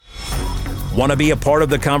Want to be a part of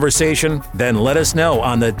the conversation? Then let us know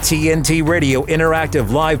on the TNT Radio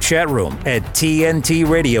Interactive Live chat room at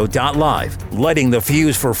tntradio.live. Lighting the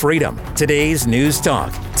fuse for freedom. Today's News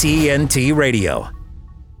Talk, TNT Radio.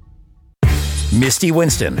 Misty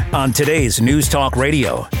Winston on today's News Talk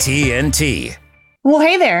Radio, TNT. Well,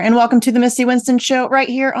 hey there, and welcome to the Misty Winston Show right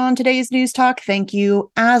here on today's News Talk. Thank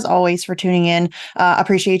you, as always, for tuning in.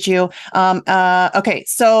 Appreciate you. Okay,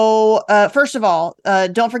 so first of all,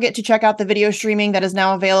 don't forget to check out the video streaming that is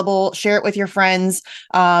now available. Share it with your friends.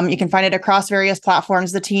 You can find it across various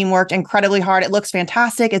platforms. The team worked incredibly hard. It looks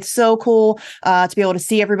fantastic. It's so cool to be able to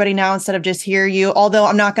see everybody now instead of just hear you. Although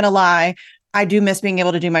I'm not going to lie, I do miss being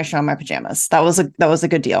able to do my show in my pajamas. That was a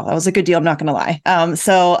good deal. That was a good deal. I'm not going to lie.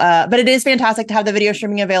 But it is fantastic to have the video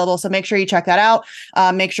streaming available. So make sure you check that out.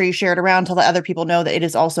 Make sure you share it around to let other people know that it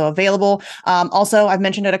is also available. Also, I've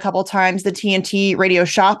mentioned it a couple of times. The TNT Radio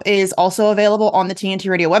shop is also available on the TNT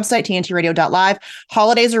Radio website, tntradio.live.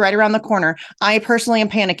 Holidays are right around the corner. I personally am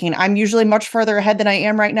panicking. I'm usually much further ahead than I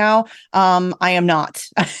am right now. I am not.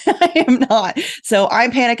 I am not. So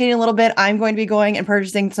I'm panicking a little bit. I'm going to be going and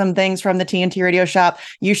purchasing some things from the TNT Radio shop.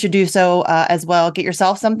 You should do so as well. Get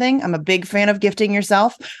yourself something. I'm a big fan of gifting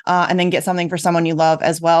yourself and then get something for someone you love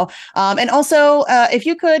as well. And also, if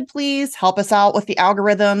you could please help us out with the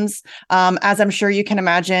algorithms. As I'm sure you can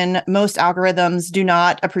imagine, most algorithms do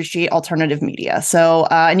not appreciate alternative media. So,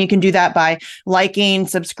 and you can do that by liking,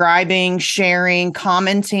 subscribing, sharing,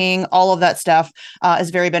 commenting. All of that stuff is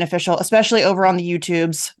very beneficial, especially over on the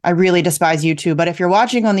YouTubes. I really despise YouTube, but if you're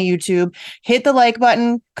watching on the YouTube, hit the like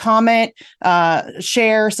button, comment,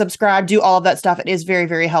 share, subscribe, do all of that stuff. It is very,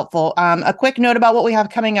 very helpful. A quick note about what we have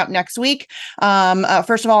coming up next week.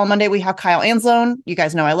 First of all, on Monday, we have Kyle Anzalone. You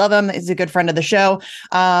guys know I love him. He's a good friend of the show.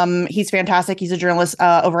 He's fantastic. He's a journalist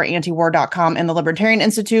over at antiwar.com and the Libertarian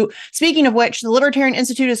Institute. Speaking of which, the Libertarian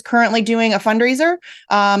Institute is currently doing a fundraiser.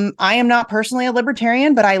 I am not personally a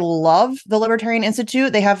libertarian, but I love the Libertarian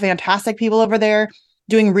Institute. They have fantastic people over there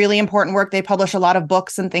doing really important work. They publish a lot of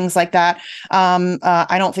books and things like that.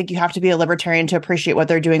 I don't think you have to be a libertarian to appreciate what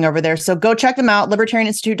they're doing over there. So go check them out,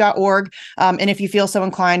 libertarianinstitute.org. And if you feel so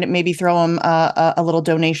inclined, maybe throw them a little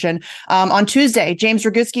donation. On Tuesday, James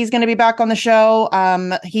Roguski is going to be back on the show.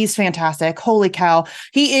 He's fantastic. Holy cow.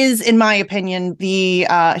 He is, in my opinion,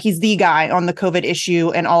 he's the guy on the COVID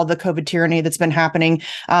issue and all of the COVID tyranny that's been happening.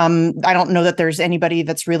 I don't know that there's anybody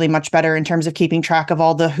that's really much better in terms of keeping track of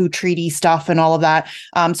all the WHO treaty stuff and all of that.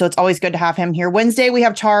 So it's always good to have him here. Wednesday, we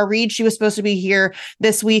have Tara Reid. She was supposed to be here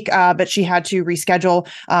this week, but she had to reschedule.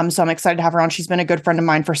 So I'm excited to have her on. She's been a good friend of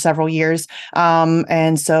mine for several years.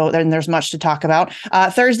 And so then there's much to talk about.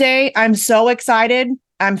 Thursday, I'm so excited.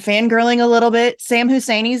 I'm fangirling a little bit. Sam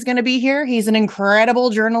Husseini is going to be here. He's an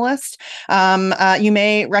incredible journalist. You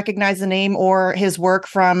may recognize the name or his work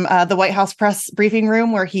from the White House press briefing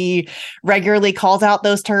room, where he regularly calls out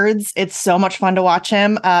those turds. It's so much fun to watch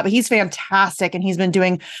him. But he's fantastic, and he's been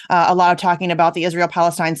doing a lot of talking about the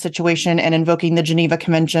Israel-Palestine situation and invoking the Geneva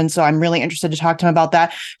Convention. So I'm really interested to talk to him about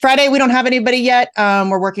that. Friday, we don't have anybody yet.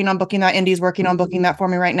 We're working on booking that. Indy's working on booking that for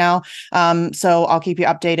me right now. So I'll keep you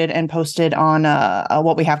updated and posted on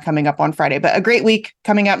what we have coming up on Friday. But a great week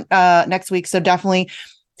coming up next week. So definitely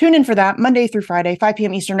tune in for that Monday through Friday, 5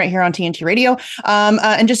 p.m. Eastern, right here on TNT Radio.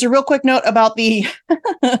 And just a real quick note about the,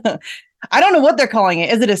 I don't know what they're calling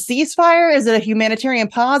it. Is it a ceasefire? Is it a humanitarian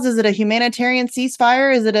pause? Is it a humanitarian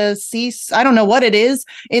ceasefire? Is it a I don't know what it is.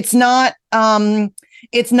 It's not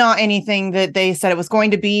anything that they said it was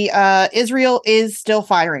going to be. Israel is still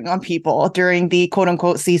firing on people during the quote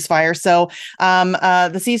unquote ceasefire. So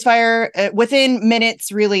the ceasefire, within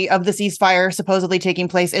minutes really of the ceasefire supposedly taking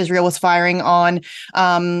place, Israel was firing on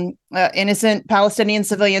innocent Palestinian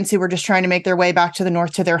civilians who were just trying to make their way back to the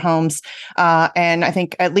north to their homes. And I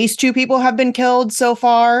think at least 2 people have been killed so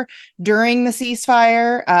far during the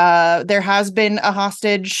ceasefire. There has been a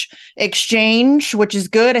hostage exchange, which is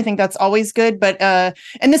good. I think that's always good. But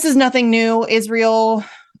and this is nothing new. Israel,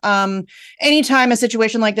 anytime a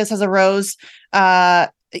situation like this has arose,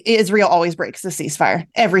 Israel always breaks the ceasefire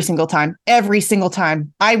every single time.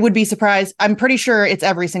 I would be surprised. I'm pretty sure it's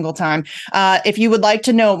every single time. If you would like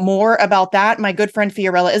to know more about that, my good friend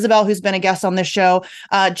Fiorella Isabel, who's been a guest on this show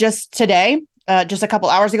just today, just a couple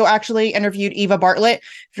hours ago, actually interviewed Eva Bartlett.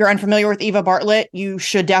 If you're unfamiliar with Eva Bartlett, you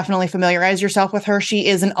should definitely familiarize yourself with her. She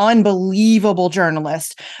is an unbelievable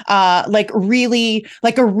journalist, like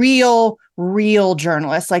a real real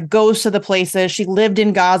journalist, like goes to the places. She lived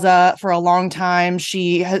in Gaza for a long time.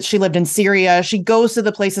 She lived in Syria. She goes to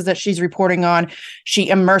the places that she's reporting on. She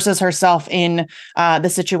immerses herself in the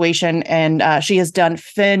situation, and she has done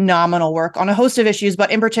phenomenal work on a host of issues, but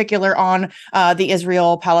in particular on the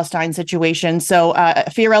Israel-Palestine situation. So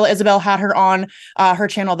Fiorella Isabel had her on her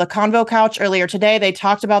channel, The Convo Couch, earlier today. They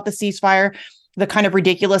talked about the ceasefire, the kind of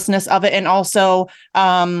ridiculousness of it, and also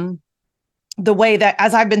the way that,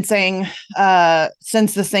 as I've been saying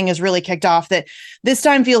since this thing has really kicked off, that this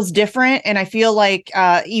time feels different. And I feel like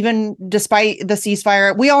even despite the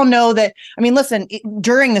ceasefire, we all know that, I mean, listen,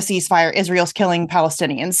 during the ceasefire, Israel's killing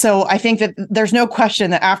Palestinians. So I think that there's no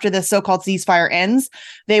question that after this so-called ceasefire ends,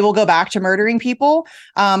 they will go back to murdering people.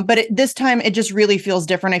 But this time, it just really feels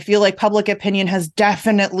different. I feel like public opinion has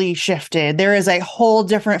definitely shifted. There is a whole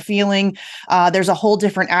different feeling. There's a whole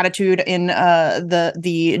different attitude in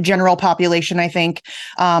the general population, I think.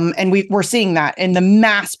 And we're seeing that in the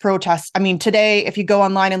mass protests. I mean, today, if you go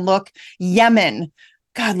online and look, Yemen,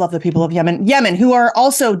 God love the people of Yemen, who are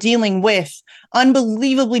also dealing with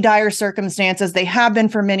unbelievably dire circumstances. They have been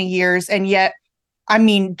for many years. And yet, I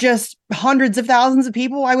mean, just hundreds of thousands of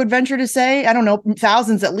people, I would venture to say, I don't know,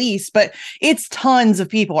 thousands at least, but it's tons of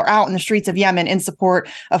people are out in the streets of Yemen in support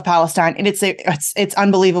of Palestine. And it's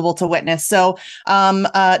unbelievable to witness. So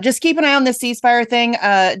just keep an eye on this ceasefire thing.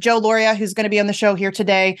 Joe Lauria, who's going to be on the show here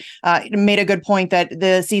today, made a good point that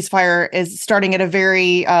the ceasefire is starting at a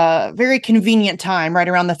very convenient time, right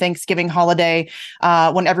around the Thanksgiving holiday,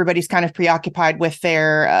 when everybody's kind of preoccupied with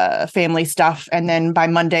their family stuff. And then by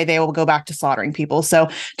Monday, they will go back to slaughtering people. So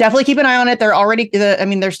definitely keep an eye on it. They're already,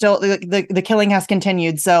 they're still, the killing has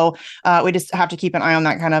continued. So we just have to keep an eye on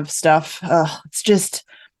that kind of stuff. It's just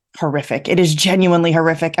horrific. It is genuinely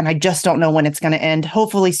horrific. And I just don't know when it's going to end.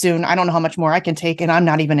 Hopefully soon. I don't know how much more I can take. And I'm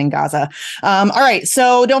not even in Gaza. All right.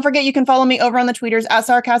 So don't forget, you can follow me over on the tweeters at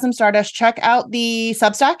Sarcasm Stardust. Check out the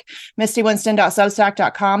Substack,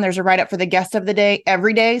 mistywinston.substack.com. There's a write-up for the guest of the day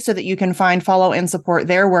every day so that you can find, follow, and support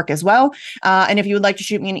their work as well. And if you would like to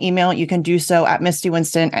shoot me an email, you can do so at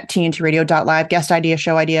mistywinston@tntradio.live. Guest idea,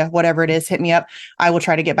 show idea, whatever it is, hit me up. I will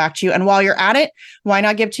try to get back to you. And while you're at it, why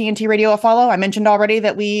not give TNT Radio a follow? I mentioned already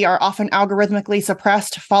that we are often algorithmically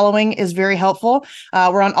suppressed. Following is very helpful.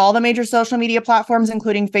 We're on all the major social media platforms,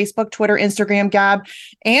 including Facebook, Twitter, Instagram, Gab,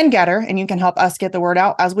 and Getter, and you can help us get the word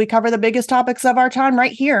out as we cover the biggest topics of our time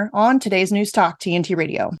right here on today's News Talk, TNT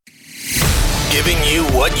Radio. Giving you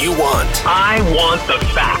what you want. I want the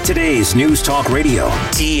facts. Today's News Talk Radio,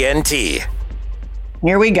 TNT.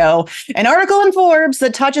 Here we go. An article in Forbes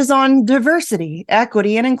that touches on diversity,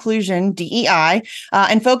 equity, and inclusion, DEI,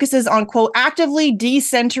 and focuses on, quote, actively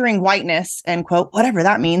decentering whiteness, end quote, whatever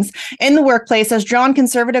that means, in the workplace has drawn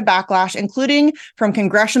conservative backlash, including from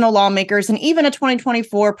congressional lawmakers and even a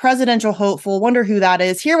 2024 presidential hopeful. Wonder who that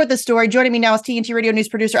is. Here with the story, joining me now is TNT Radio News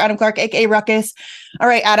producer Adam Clark, aka Ruckus. All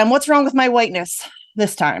right, Adam, what's wrong with my whiteness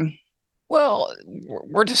this time? Well,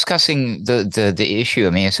 we're discussing the issue.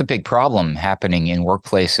 I mean, it's a big problem happening in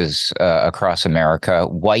workplaces across America.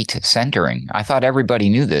 White centering. I thought everybody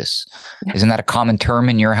knew this. Isn't that a common term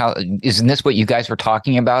in your house? Isn't this what you guys were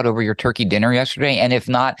talking about over your turkey dinner yesterday? And if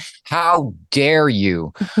not, how dare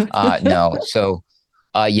you? No. So,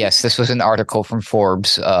 yes, this was an article from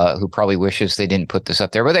Forbes, who probably wishes they didn't put this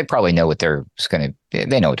up there, but they probably know what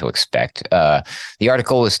they know what to expect. The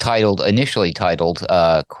article was initially titled,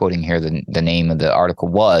 quoting here, the name of the article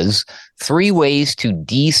was 3 Ways to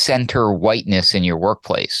Decenter Whiteness in Your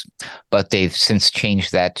Workplace. But they've since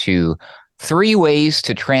changed that to 3 Ways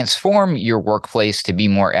to Transform Your Workplace to Be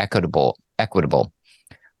More Equitable.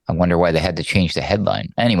 I wonder why they had to change the headline.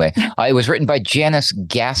 Anyway, it was written by Janice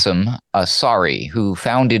Gassam Asari, who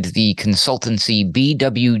founded the consultancy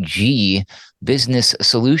BWG Business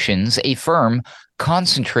Solutions, a firm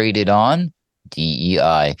concentrated on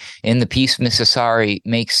DEI. In the piece, Ms. Asari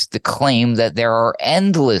makes the claim that there are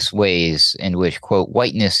endless ways in which, quote,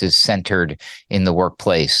 whiteness is centered in the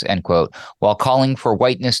workplace, end quote, while calling for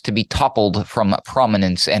whiteness to be toppled from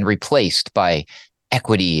prominence and replaced by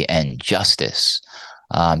equity and justice.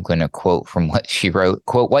 I'm going to quote from what she wrote,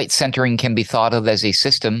 quote, white centering can be thought of as a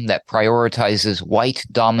system that prioritizes white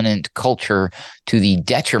dominant culture to the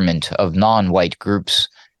detriment of non-white groups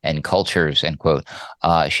and cultures, end quote.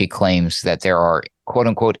 She claims that there are, quote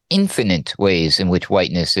unquote, infinite ways in which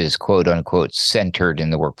whiteness is, quote unquote, centered in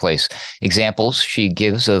the workplace. Examples she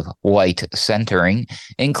gives of white centering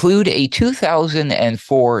include a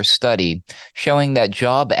 2004 study showing that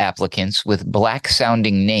job applicants with black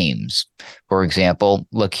sounding names, for example,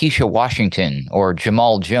 Lakeisha Washington or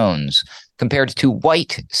Jamal Jones, compared to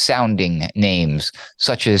white sounding names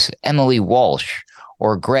such as Emily Walsh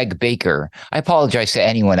or Greg Baker. I apologize to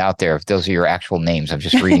anyone out there if those are your actual names. I'm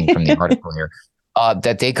just reading from the article here.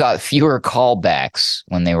 That they got fewer callbacks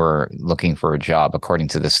when they were looking for a job, according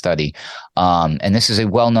to the study. And this is a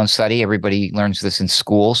well-known study. Everybody learns this in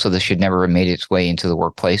school, so this should never have made its way into the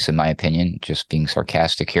workplace, in my opinion, just being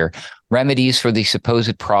sarcastic here. Remedies for the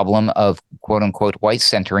supposed problem of quote-unquote white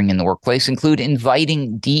centering in the workplace include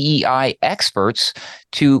inviting DEI experts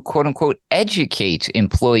to quote-unquote educate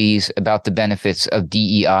employees about the benefits of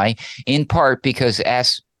DEI, in part because,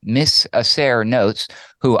 as Miss Acer notes,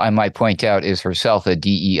 who I might point out is herself a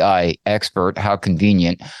DEI expert, how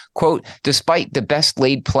convenient, quote, despite the best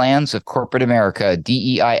laid plans of corporate America,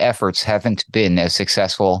 DEI efforts haven't been as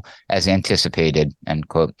successful as anticipated, end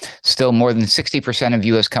quote. Still, more than 60% of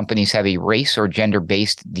U.S. companies have a race or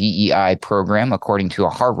gender-based DEI program, according to a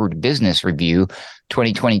Harvard Business Review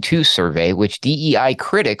 2022 survey, which DEI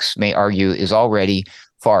critics may argue is already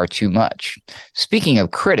far too much. Speaking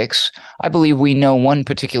of critics, I believe we know one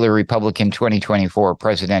particular Republican 2024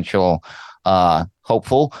 presidential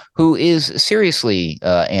hopeful who is seriously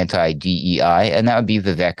anti-DEI, and that would be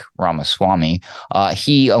Vivek Ramaswamy.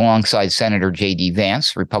 He, alongside Senator J.D.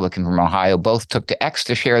 Vance, Republican from Ohio, both took to X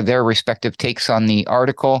to share their respective takes on the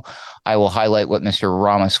article. I will highlight what Mr.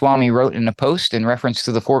 Ramaswamy wrote in a post in reference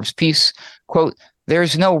to the Forbes piece. Quote,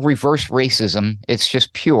 "There's no reverse racism. It's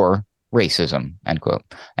just pure racism," end quote.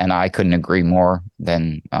 And I couldn't agree more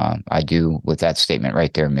than I do with that statement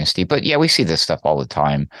right there, Misty. But yeah, we see this stuff all the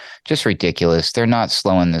time. Just ridiculous. They're not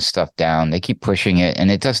slowing this stuff down. They keep pushing it,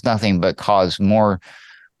 and it does nothing but cause more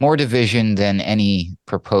division than any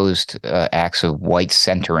proposed acts of white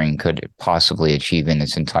centering could possibly achieve in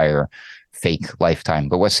its entire fake lifetime.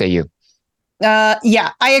 But what say you?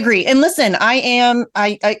 Yeah, I agree. And listen, I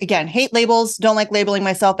again, hate labels, don't like labeling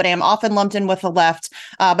myself, but I am often lumped in with the left.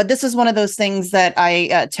 But this is one of those things that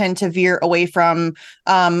I tend to veer away from.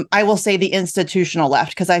 I will say the institutional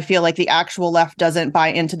left, because I feel like the actual left doesn't buy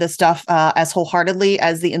into this stuff as wholeheartedly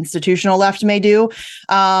as the institutional left may do.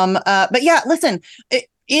 But yeah, listen,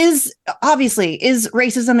 is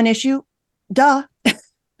racism an issue? Duh.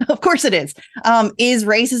 Of course it is. Is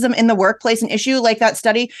racism in the workplace an issue? Like that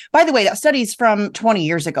study, by the way, that study's from 20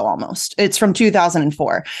 years ago almost. It's from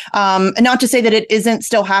 2004. Not to say that it isn't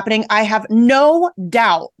still happening. I have no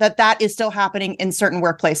doubt that that is still happening in certain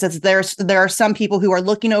workplaces. There are some people who are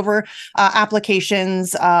looking over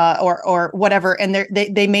applications or whatever, and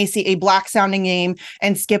they may see a black sounding name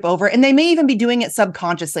and skip over, and they may even be doing it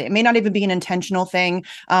subconsciously. It may not even be an intentional thing.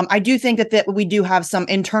 I do think that we do have some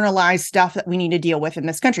internalized stuff that we need to deal with in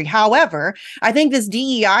this country. However, I think this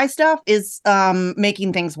DEI stuff is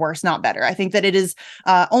making things worse, not better. I think that it is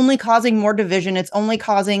only causing more division. It's only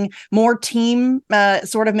causing more team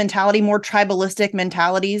sort of mentality, more tribalistic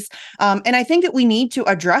mentalities. And I think that we need to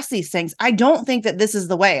address these things. I don't think that this is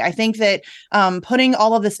the way. I think that putting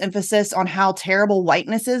all of this emphasis on how terrible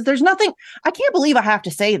whiteness is, there's nothing, I can't believe I have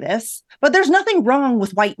to say this, but there's nothing wrong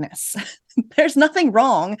with whiteness. There's nothing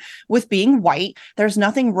wrong with being white. There's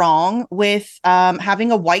nothing wrong with having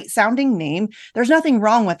a white sounding name. There's nothing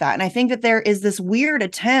wrong with that. And I think that there is this weird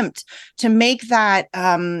attempt to make that,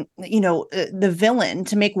 the villain,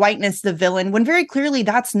 to make whiteness the villain, when very clearly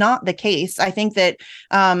that's not the case. I think that,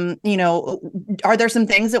 are there some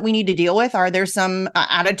things that we need to deal with? Are there some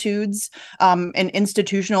attitudes and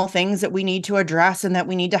institutional things that we need to address and that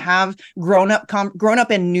we need to have grown up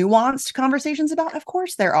and nuanced conversations about? Of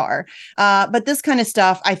course there are. But this kind of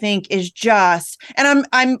stuff, I think, is just, and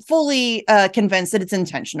I'm fully convinced that it's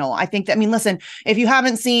intentional. I think that, listen, if you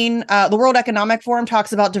haven't seen, the World Economic Forum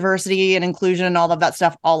talks about diversity and inclusion and all of that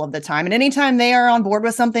stuff all of the time. And anytime they are on board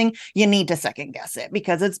with something, you need to second guess it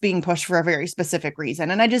because it's being pushed for a very specific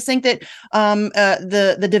reason. And I just think that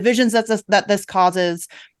the divisions that this causes,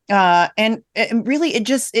 and really, it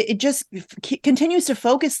just continues to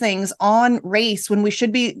focus things on race when we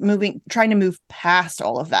should be trying to move past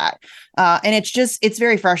all of that. And it's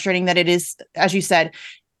very frustrating that it is, as you said,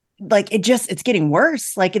 like it's getting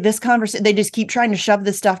worse. Like this conversation, they just keep trying to shove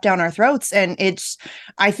this stuff down our throats. And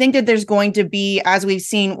I think that there's going to be, as we've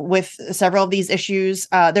seen with several of these issues,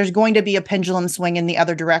 there's going to be a pendulum swing in the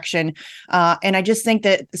other direction. And I just think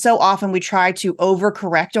that so often we try to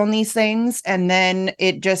overcorrect on these things, and then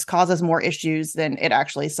it just causes more issues than it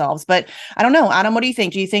actually solves. But I don't know, Adam, what do you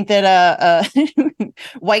think? Do you think that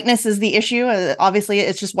whiteness is the issue? Obviously,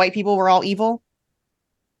 it's just white people, we're all evil.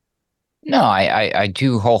 No, I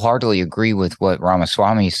do wholeheartedly agree with what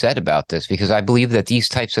Ramaswamy said about this, because I believe that these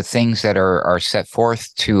types of things that are set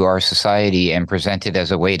forth to our society and presented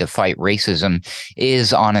as a way to fight racism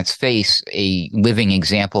is on its face a living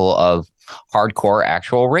example of hardcore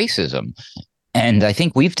actual racism. And I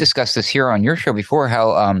think we've discussed this here on your show before,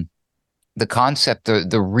 how the concept,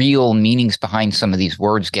 the real meanings behind some of these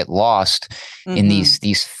words get lost in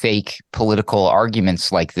these fake political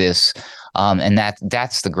arguments like this. And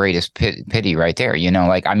that's the greatest pity right there.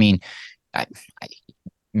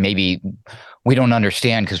 Maybe we don't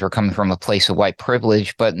understand because we're coming from a place of white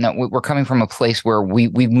privilege, but no, we're coming from a place where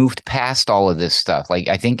we've moved past all of this stuff. Like,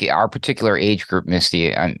 I think our particular age group,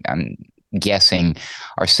 Misty, I'm guessing,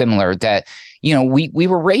 are similar, that, we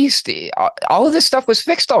were raised, all of this stuff was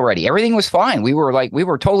fixed already. Everything was fine. We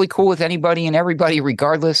were totally cool with anybody and everybody,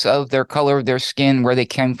 regardless of their color of their skin, where they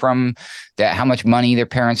came from, how much money their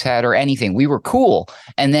parents had, or anything. We were cool.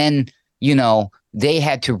 And then, they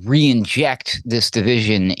had to re-inject this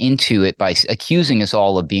division into it by accusing us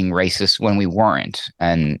all of being racist when we weren't.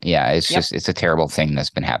 And yeah, it's a terrible thing that's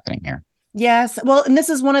been happening here. Yes. Well, and this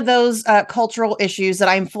is one of those cultural issues that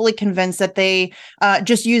I'm fully convinced that they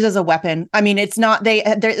just use as a weapon. I mean, it's not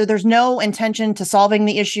there's no intention to solving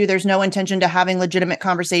the issue. There's no intention to having legitimate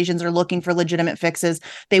conversations or looking for legitimate fixes.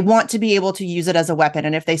 They want to be able to use it as a weapon.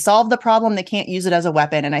 And if they solve the problem, they can't use it as a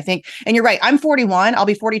weapon. And I think, and you're right, I'm 41. I'll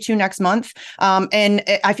be 42 next month. And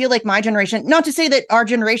I feel like my generation, not to say that our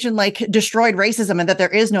generation destroyed racism and that there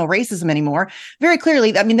is no racism anymore. Very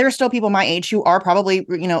clearly, I mean, there are still people my age who are probably,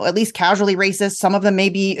 at least casually racist. Some of them may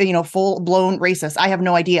be, full-blown racist. I have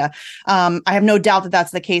no idea. I have no doubt that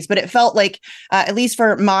that's the case, but it felt like, at least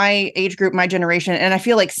for my age group, my generation, and I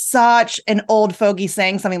feel like such an old fogey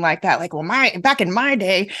saying something like that, like, well, back in my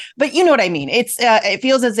day, but you know what I mean? It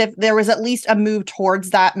feels as if there was at least a move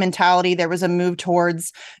towards that mentality. There was a move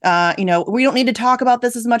towards, we don't need to talk about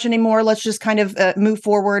this as much anymore. Let's just kind of move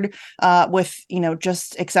forward with,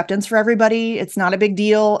 just acceptance for everybody. It's not a big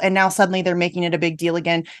deal. And now suddenly they're making it a big deal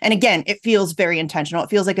again. And again, it feels very intentional. It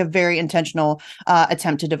feels like a very intentional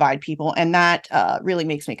attempt to divide people. And that really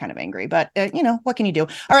makes me kind of angry. But, what can you do?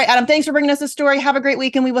 All right, Adam, thanks for bringing us this story. Have a great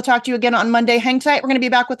week. And we will talk to you again on Monday. Hang tight. We're going to be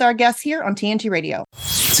back with our guests here on TNT Radio.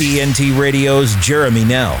 TNT Radio's Jeremy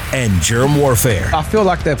Nell and Germ Warfare. I feel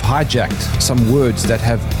like they've hijacked some words that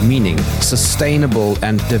have meaning, sustainable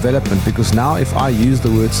and development, because now if I use the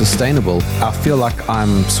word sustainable, I feel like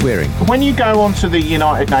I'm swearing. When you go onto the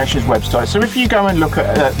United Nations website, so if you go and look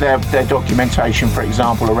at their documentation, for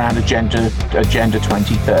example, around Agenda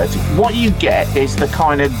 2030, what you get is the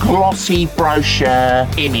kind of glossy brochure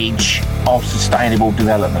image of sustainable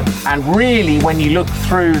development. And really, when you look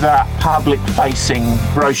through that public-facing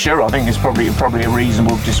brochure, I think it's probably a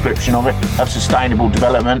reasonable description of it, of sustainable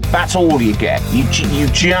development, that's all you get. You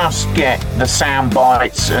just get the sound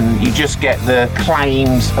bites, and you just get the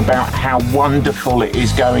claims about how wonderful it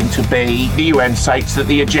is going to be. The UN states that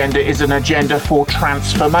the agenda is an agenda for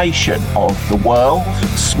transformation of the world,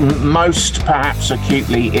 most perhaps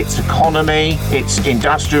acutely its economy, its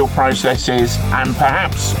industrial processes, and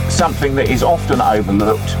perhaps something that is often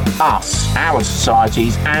overlooked, us, our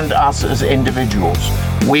societies, and us as individuals.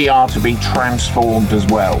 We are to be transformed as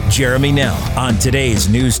well. Jeremy Nell on today's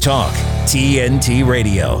News Talk, TNT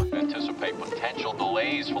Radio. Anticipate potential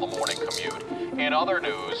delays for the morning commute. In other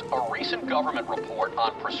news, a recent government report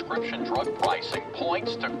on prescription drug pricing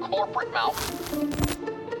points to corporate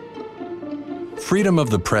Freedom of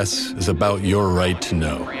the press is about your right to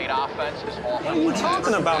know. What are you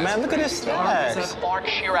talking about, man? Look at his stats.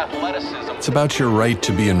 It's about your right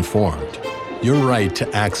to be informed. Your right to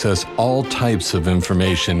access all types of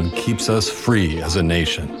information keeps us free as a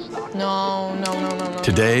nation. No.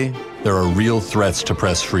 Today, there are real threats to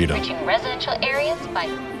press freedom. Reaching residential areas by...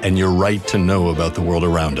 And your right to know about the world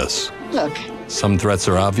around us. Look. Some threats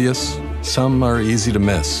are obvious, some are easy to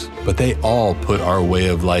miss, but they all put our way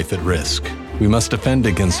of life at risk. We must defend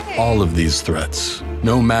against all of these threats,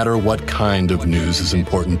 no matter what kind of news is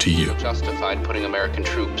important to you. Justified putting American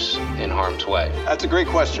troops in harm's way? That's a great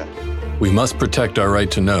question. We must protect our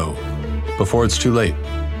right to know before it's too late.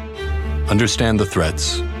 Understand the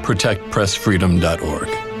threats. ProtectPressFreedom.org.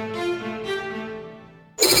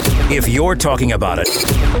 If you're talking about it,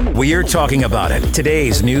 we're talking about it.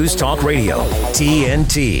 Today's News Talk Radio,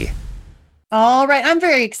 TNT. All right, I'm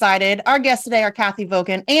very excited. Our guests today are Cathy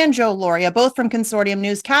Vogan and Joe Lauria, both from Consortium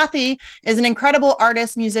News. Cathy is an incredible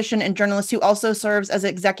artist, musician, and journalist who also serves as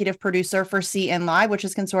executive producer for CN Live, which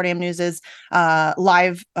is Consortium News's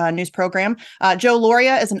live news program. Joe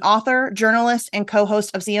Lauria is an author, journalist, and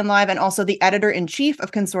co-host of CN Live, and also the editor-in-chief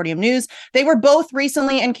of Consortium News. They were both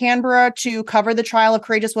recently in Canberra to cover the trial of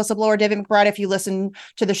courageous whistleblower David McBride. If you listen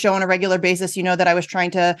to the show on a regular basis, you know that I was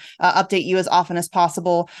trying to update you as often as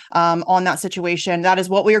possible on that situation. That is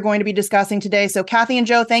what we are going to be discussing today. So Cathy and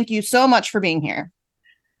Joe, thank you so much for being here.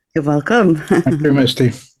 You're welcome. Thank you,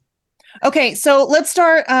 Misty. Okay, so let's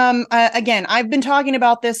start. Again, I've been talking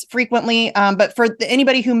about this frequently, but for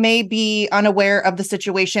anybody who may be unaware of the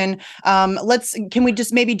situation, can we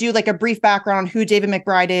just maybe do like a brief background on who David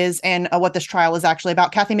McBride is and what this trial is actually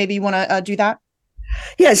about? Cathy, maybe you want to do that?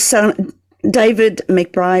 Yes. So David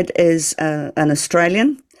McBride is an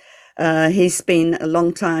Australian. He's been a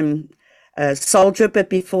long time soldier, but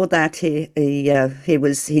before that, he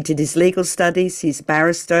did his legal studies. He's a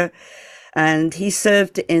barrister. And he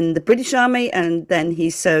served in the British Army, and then he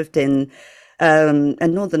served in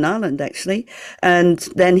Northern Ireland, actually. And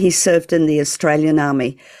then he served in the Australian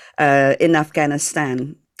Army in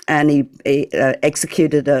Afghanistan, and he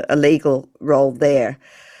executed a legal role there.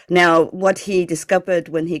 Now, what he discovered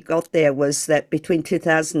when he got there was that between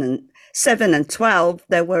 2007 and 12,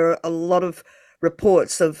 there were a lot of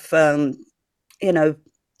reports of,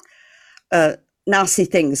 nasty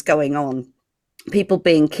things going on. People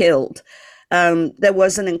being killed. There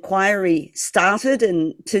was an inquiry started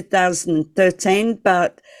in 2013,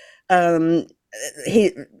 but in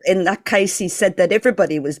that case, he said that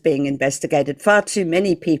everybody was being investigated. Far too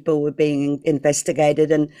many people were being investigated,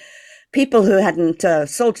 and people who hadn't,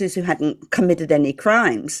 soldiers who hadn't committed any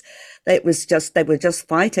crimes. They were just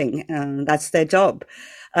fighting. That's their job.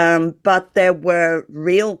 But there were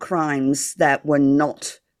real crimes that were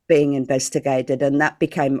not being investigated, and that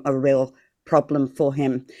became a real problem for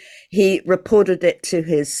him. He reported it to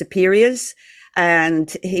his superiors,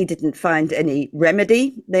 and he didn't find any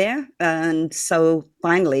remedy there. And so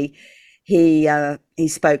finally, he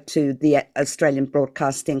spoke to the Australian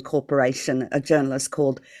Broadcasting Corporation, a journalist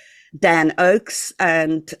called Dan Oakes,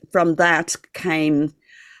 and from that came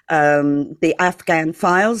the Afghan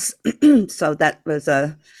files. So that was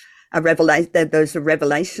a revelation. Those are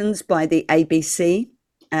revelations by the ABC,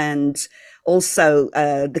 and also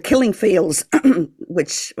the Killing Fields,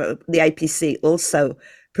 which the APC also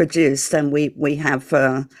produced, and we had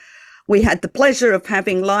the pleasure of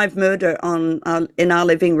having live murder in our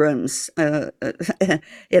living rooms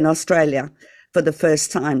in Australia for the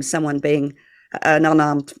first time. Someone being an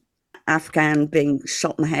unarmed Afghan being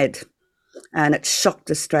shot in the head, and it shocked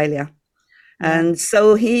Australia. And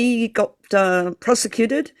so he got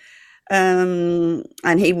prosecuted, and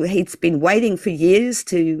he'd been waiting for years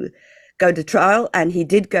to go to trial, and he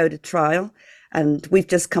did go to trial. And we've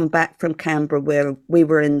just come back from Canberra, where we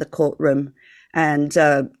were in the courtroom. And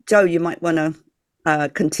Joe, you might want to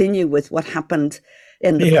continue with what happened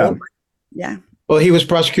in the courtroom. Yeah. Well, he was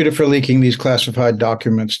prosecuted for leaking these classified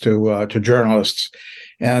documents to journalists,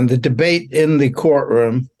 and the debate in the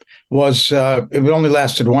courtroom was it only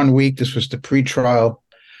lasted 1 week. This was the pre-trial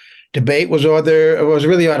debate. Was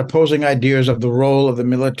really about opposing ideas of the role of the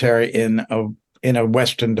military in a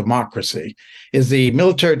Western democracy. Is the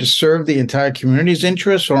military to serve the entire community's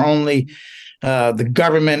interests, or only the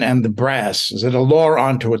government and the brass? Is it a law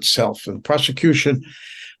unto itself? And the prosecution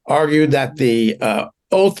argued that the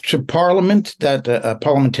oath to Parliament that a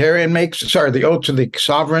parliamentarian makes, the oath to the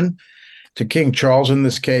sovereign, to King Charles in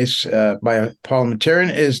this case, by a parliamentarian,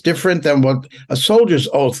 is different than what a soldier's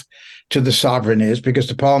oath to the sovereign is, because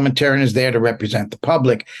the parliamentarian is there to represent the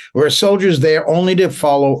public, whereas soldiers there only to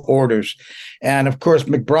follow orders. And of course,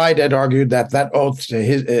 McBride had argued that oath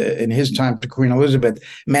to in his time to Queen Elizabeth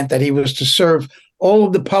meant that he was to serve all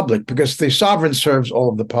of the public, because the sovereign serves all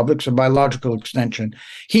of the public. So by logical extension,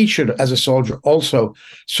 he should, as a soldier, also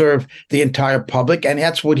serve the entire public. And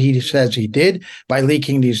that's what he says he did by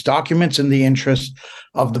leaking these documents in the interest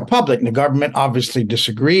of the public. And the government obviously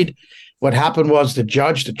disagreed. What happened was the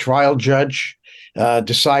trial judge,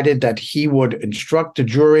 decided that he would instruct the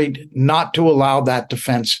jury not to allow that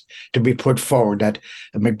defense to be put forward, that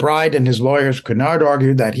McBride and his lawyers could not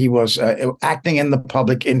argue that he was acting in the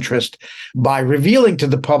public interest by revealing to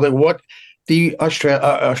the public what the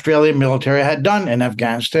Australian military had done in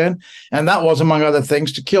Afghanistan. And that was, among other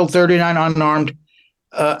things, to kill 39 unarmed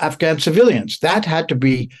Afghan civilians. That had to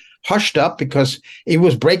be hushed up because he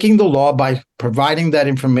was breaking the law by providing that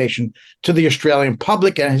information to the Australian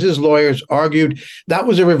public. And as his lawyers argued, that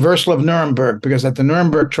was a reversal of Nuremberg, because at the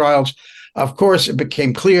Nuremberg trials, of course, it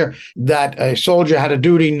became clear that a soldier had a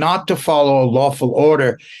duty not to follow a lawful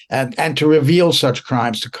order and to reveal such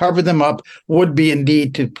crimes. To cover them up would be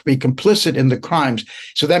indeed to be complicit in the crimes.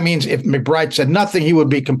 So that means if McBride said nothing, he would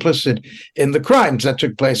be complicit in the crimes that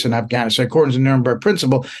took place in Afghanistan, according to the Nuremberg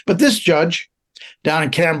principle. But this judge down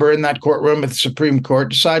in Canberra in that courtroom at the Supreme Court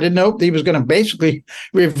decided, nope, he was going to basically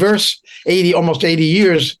reverse almost 80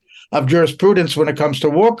 years of jurisprudence when it comes to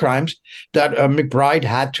war crimes, that McBride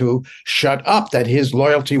had to shut up, that his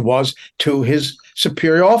loyalty was to his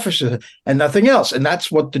superior officer and nothing else. And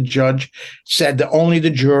that's what the judge said that only the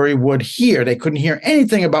jury would hear. They couldn't hear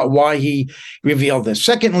anything about why he revealed this.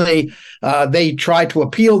 Secondly, they tried to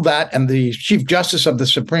appeal that, and the Chief Justice of the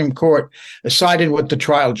Supreme Court sided with the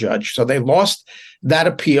trial judge. So they lost that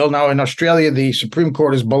appeal. Now, in Australia, the Supreme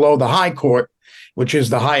Court is below the High Court, which is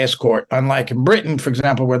the highest court, unlike in Britain, for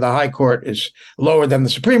example, where the High Court is lower than the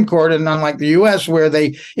Supreme Court, and unlike the U.S., where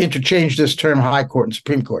they interchanged this term High Court and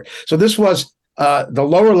Supreme Court. So this was the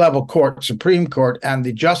lower level court, Supreme Court, and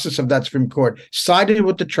the justice of that Supreme Court sided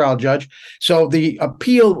with the trial judge. So the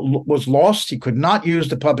appeal was lost. He could not use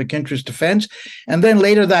the public interest defense. And then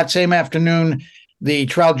later that same afternoon, the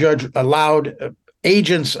trial judge allowed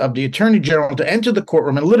agents of the Attorney General to enter the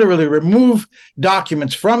courtroom and literally remove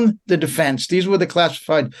documents from the defense. These were the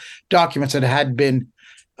classified documents that had been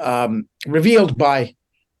revealed by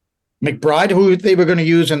McBride, who they were going to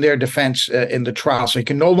use in their defense in the trial. So he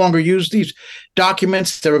can no longer use these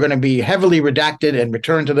documents. They were going to be heavily redacted and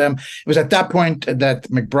returned to them. It was at that point that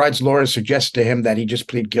McBride's lawyer suggested to him that he just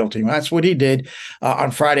plead guilty. Well, that's what he did on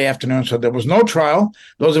Friday afternoon. So there was no trial.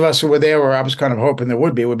 Those of us who were there, were I was kind of hoping there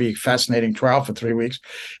would be. It would be a fascinating trial for 3 weeks.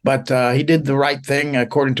 But he did the right thing,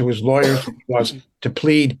 according to his lawyers, was to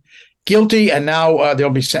plead guilty. And now they'll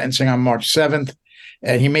be sentencing on March 7th.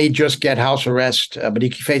 And he may just get house arrest, but he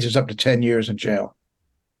faces up to 10 years in jail.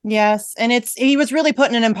 Yes. And he was really put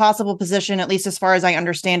in an impossible position, at least as far as I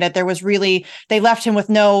understand it. They left him with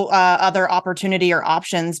no other opportunity or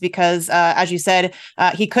options because, as you said,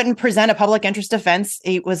 he couldn't present a public interest defense.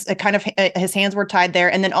 He was his hands were tied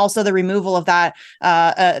there. And then also the removal of that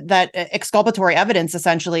exculpatory evidence,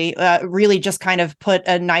 essentially, really just kind of put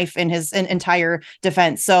a knife in his entire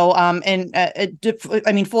defense. So,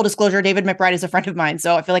 full disclosure, David McBride is a friend of mine,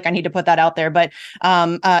 so I feel like I need to put that out there. But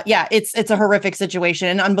it's a horrific situation.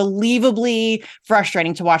 And unbelievably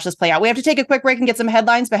frustrating to watch this play out. We have to take a quick break and get some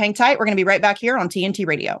headlines, but hang tight. We're going to be right back here on TNT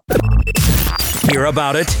Radio. Hear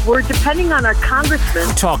about it? We're depending on our congressman.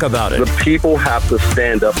 Talk about it. The people have to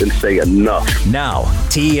stand up and say enough. Now,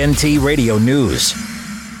 TNT Radio News.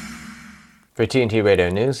 For TNT Radio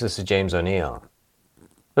News, this is James O'Neill.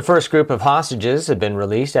 The first group of hostages have been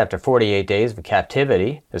released after 48 days of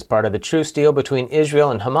captivity as part of the truce deal between Israel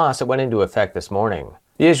and Hamas that went into effect this morning.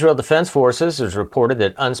 The Israel Defense Forces has reported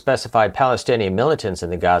that unspecified Palestinian militants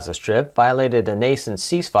in the Gaza Strip violated a nascent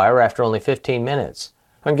ceasefire after only 15 minutes.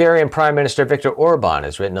 Hungarian Prime Minister Viktor Orban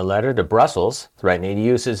has written a letter to Brussels threatening to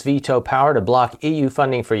use his veto power to block EU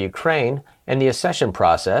funding for Ukraine and the accession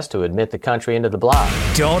process to admit the country into the bloc.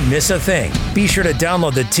 Don't miss a thing. Be sure to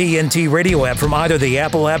download the TNT Radio app from either the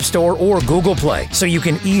Apple App Store or Google Play so you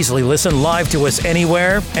can easily listen live to us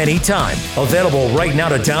anywhere, anytime. Available right now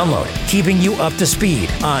to download, keeping you up to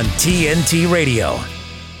speed on TNT Radio.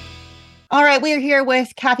 All right, we are here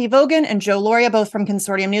with Cathy Vogan and Joe Lauria, both from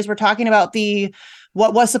Consortium News. We're talking about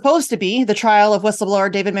what was supposed to be the trial of whistleblower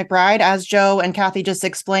David McBride, as Joe and Cathy just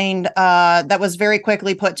explained, that was very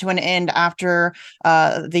quickly put to an end after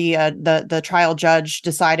the trial judge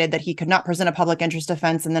decided that he could not present a public interest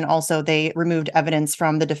defense, and then also they removed evidence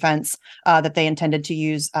from the defense that they intended to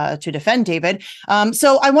use to defend David.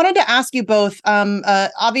 So I wanted to ask you both.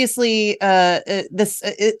 Obviously, to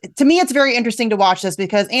me, it's very interesting to watch this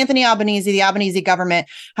because Anthony Albanese, the Albanese government,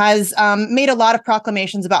 has made a lot of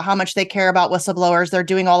proclamations about how much they care about whistleblowers. They're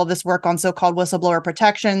doing all of this work on so-called whistleblower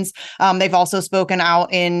protections. They've also spoken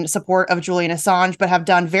out in support of Julian Assange, but have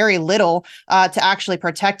done very little to actually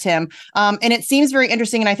protect him. And it seems very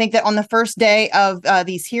interesting. And I think that on the first day of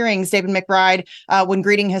these hearings, David McBride, when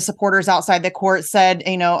greeting his supporters outside the court, said,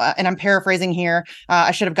 and I'm paraphrasing here,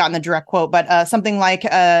 I should have gotten the direct quote, but something like,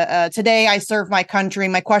 today I serve my country.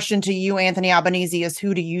 My question to you, Anthony Albanese, is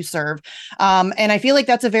who do you serve? And I feel like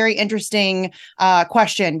that's a very interesting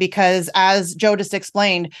question because, as Joe just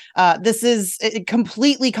explained, it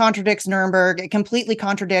completely contradicts Nuremberg. It completely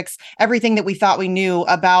contradicts everything that we thought we knew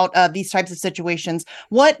about these types of situations.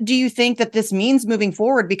 What do you think that this means moving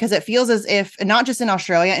forward? Because it feels as if, not just in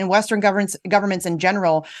Australia, in Western governments in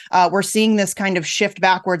general, we're seeing this kind of shift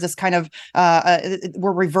backwards, this kind of,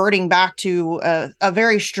 we're reverting back to a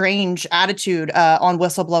very strange attitude on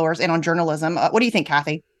whistleblowers and on journalism. What do you think,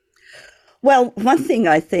 Cathy? Well, one thing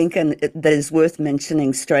I think, and that is worth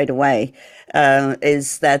mentioning straight away,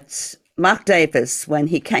 is that Mark Davis, when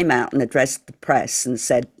he came out and addressed the press and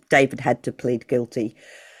said David had to plead guilty,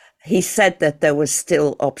 he said that there was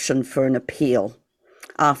still option for an appeal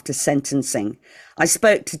after sentencing. I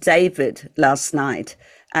spoke to David last night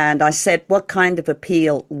and I said, what kind of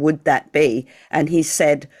appeal would that be? And he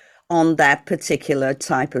said, on that particular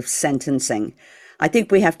type of sentencing. I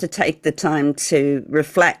think we have to take the time to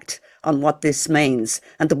reflect on what this means.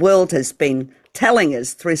 And the world has been telling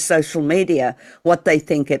us through social media what they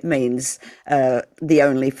think it means, the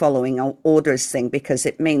only following orders thing, because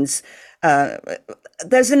it means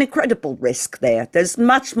there's an incredible risk there. There's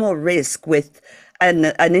much more risk with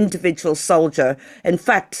an individual soldier. In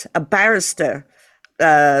fact, a barrister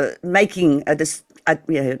making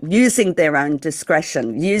using their own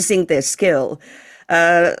discretion, using their skill.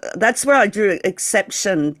 That's where I drew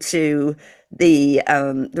exception to the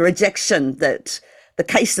rejection that the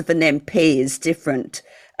case of an MP is different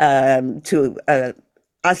to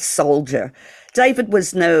a soldier. David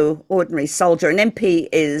was no ordinary soldier. An MP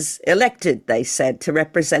is elected, they said, to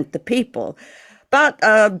represent the people. But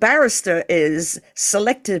a barrister is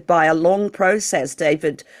selected by a long process.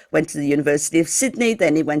 David went to the University of Sydney,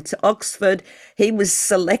 then he went to Oxford. He was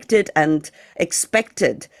selected and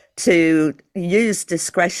expected to use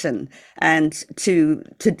discretion and to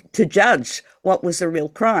judge what was a real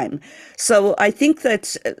crime. So I think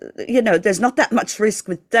that, there's not that much risk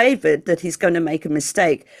with David that he's going to make a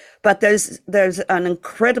mistake, but there's an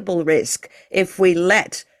incredible risk if we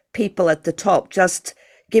let people at the top just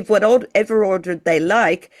give whatever order they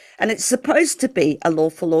like. And it's supposed to be a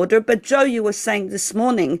lawful order. But Joe, you were saying this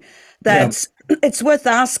morning that it's worth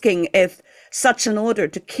asking if such an order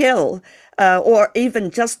to kill or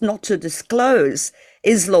even just not to disclose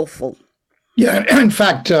is lawful. Yeah, in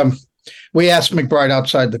fact, we asked McBride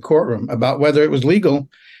outside the courtroom about whether it was legal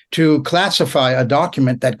to classify a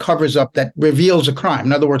document that covers up, that reveals a crime.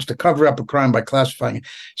 In other words, to cover up a crime by classifying it.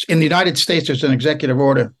 In the United States, there's an executive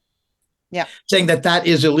order saying that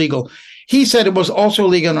is illegal. He said it was also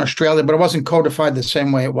illegal in Australia, but it wasn't codified the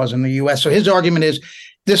same way it was in the U.S. So his argument is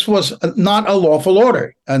this was not a lawful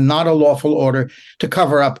order, to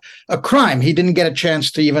cover up a crime. He didn't get a chance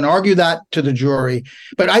to even argue that to the jury.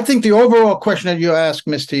 But I think the overall question that you asked,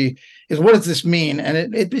 Misty, is what does this mean?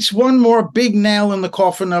 And it's one more big nail in the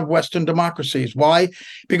coffin of Western democracies. Why?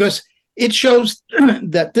 Because it shows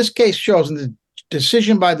that this case shows, and the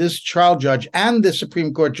decision by this trial judge and the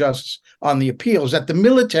Supreme Court justice on the appeals, that the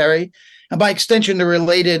military, and by extension the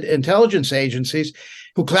related intelligence agencies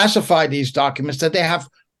who classify these documents, that they have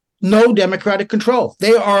no democratic control.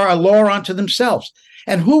 They are a law unto themselves.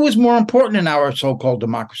 And who is more important in our so-called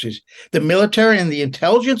democracies, the military and the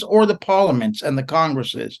intelligence, or the parliaments and the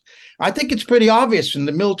congresses? I think it's pretty obvious in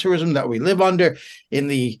the militarism that we live under, in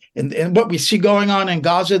what we see going on in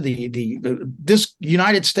Gaza, this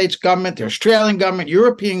United States government, the Australian government,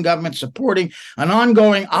 European government supporting an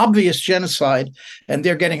ongoing obvious genocide, and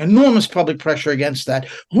they're getting enormous public pressure against that.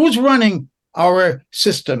 Who's running our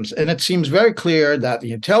systems? And it seems very clear that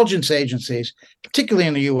the intelligence agencies, particularly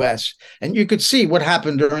in the U.S., and you could see what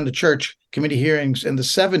happened during the Church Committee hearings in the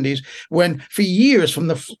 70s, when for years, from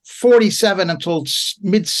the 47 until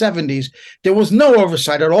mid-70s, there was no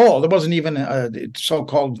oversight at all. There wasn't even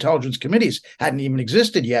so-called intelligence committees hadn't even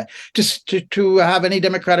existed yet to have any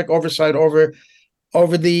democratic oversight over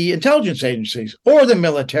the intelligence agencies or the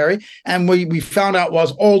military. And we found out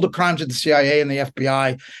was all the crimes that the CIA and the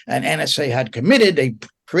FBI and NSA had committed. They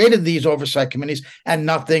created these oversight committees, and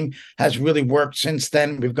nothing has really worked since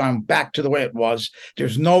then. We've gone back to the way it was. We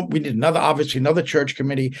need another Church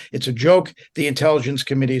Committee. It's a joke, the intelligence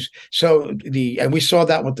committees. And we saw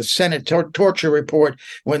that with the Senate torture report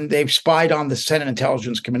when they've spied on the Senate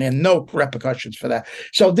Intelligence Committee, and no repercussions for that.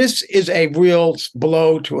 So this is a real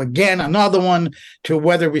blow to, again, another one to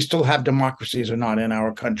whether we still have democracies or not in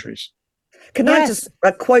our countries. Can I just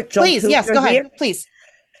quote John? Please, yes, go ahead, please.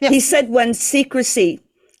 Yes. He said, when secrecy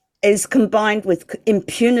is combined with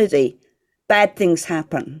impunity, bad things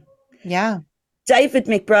happen. Yeah. David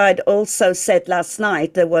McBride also said last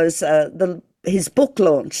night there was his book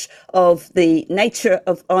launch of The Nature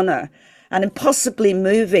of Honor, an impossibly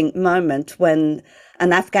moving moment when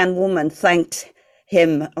an Afghan woman thanked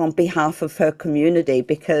him on behalf of her community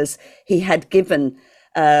because he had given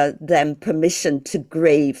them permission to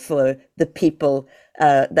grieve for the people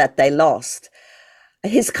that they lost.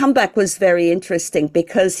 His comeback was very interesting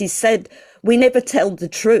because he said, we never tell the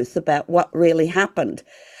truth about what really happened.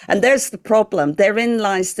 And there's the problem. Therein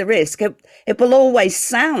lies the risk. It will always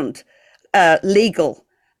sound legal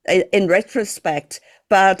in retrospect.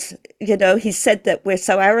 But, he said that we're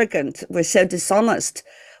so arrogant, we're so dishonest.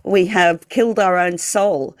 We have killed our own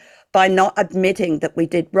soul by not admitting that we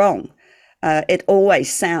did wrong. It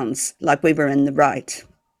always sounds like we were in the right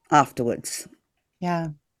afterwards. Yeah.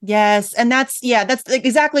 Yes. And that's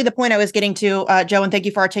exactly the point I was getting to, Joe, and thank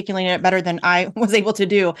you for articulating it better than I was able to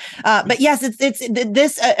do. But yes,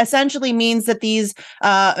 this essentially means that these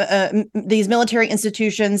military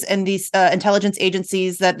institutions and these intelligence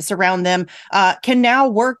agencies that surround them can now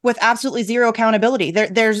work with absolutely zero accountability.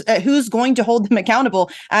 There's who's going to hold them accountable.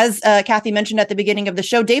 As Cathy mentioned at the beginning of the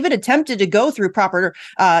show, David attempted to go through proper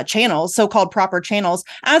channels, so-called proper channels,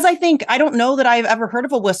 as I don't know that I've ever heard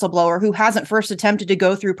of a whistleblower who hasn't first attempted to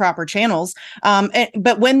go through proper channels.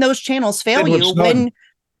 But when those channels fail you,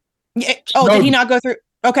 did he not go through?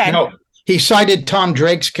 Okay. No, he cited Tom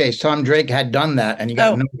Drake's case. Tom Drake had done that and he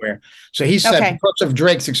got nowhere. So he said because of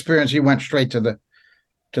Drake's experience, he went straight to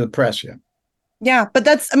the press. Yeah. Yeah, but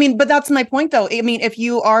that's my point, though. I mean, if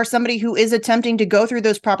you are somebody who is attempting to go through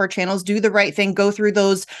those proper channels, do the right thing, go through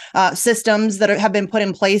those systems that have been put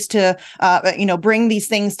in place to, bring these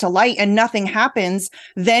things to light, and nothing happens,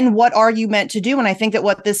 then what are you meant to do? And I think that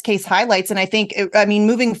what this case highlights, and I think,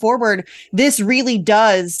 moving forward, this really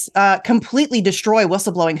does completely destroy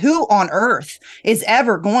whistleblowing. Who on earth is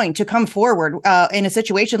ever going to come forward in a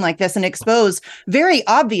situation like this and expose very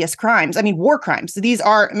obvious crimes? I mean, war crimes. These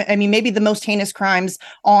are, maybe the most heinous crimes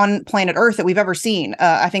on planet Earth that we've ever seen.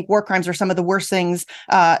 I think war crimes are some of the worst things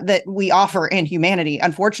that we offer in humanity,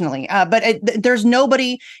 unfortunately. But there's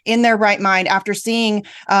nobody in their right mind after seeing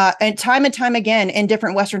and time again in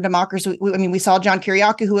different Western democracies. We saw John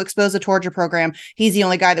Kiriakou, who exposed the torture program. He's the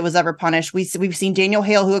only guy that was ever punished. We've seen Daniel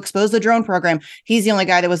Hale, who exposed the drone program. He's the only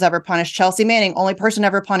guy that was ever punished. Chelsea Manning, only person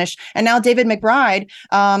ever punished. And now David McBride.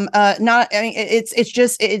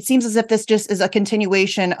 It seems as if this just is a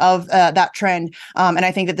continuation of that trend. And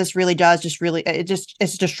I think that this really does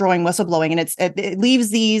it's destroying whistleblowing, and it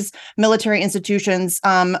leaves these military institutions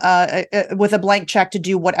with a blank check to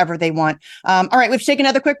do whatever they want. All right, we've taken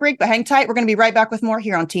another quick break, but hang tight. We're going to be right back with more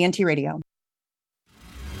here on TNT Radio.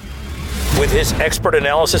 With his expert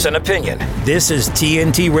analysis and opinion, this is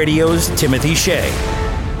TNT Radio's Timothy Shea.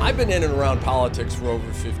 I've been in and around politics for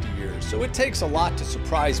over 50 years, so it takes a lot to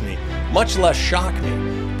surprise me, much less shock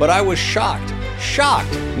me. But I was shocked.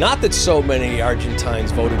 Not that so many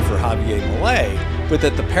Argentines voted for Javier Milei, but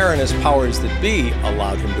that the Peronist powers that be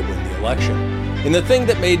allowed him to win the election. And the thing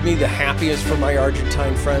that made me the happiest for my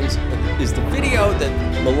Argentine friends is the video that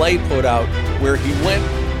Milei put out where he went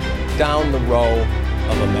down the row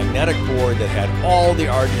of a magnetic board that had all the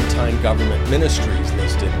Argentine government ministries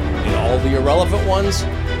listed, and all the irrelevant ones,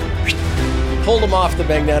 pulled them off the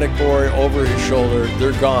magnetic board over his shoulder.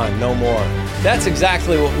 They're gone, no more. That's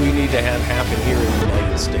exactly what we need to have happen here in the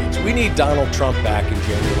United States. We need Donald Trump back in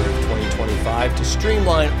January of 2025 to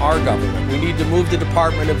streamline our government. We need to move the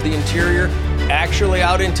Department of the Interior actually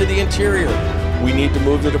out into the interior. We need to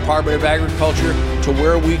move the Department of Agriculture to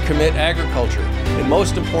where we commit agriculture. And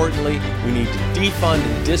most importantly, we need to defund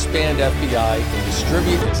and disband FBI and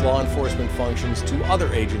distribute its law enforcement functions to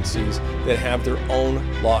other agencies that have their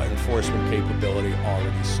own law enforcement capability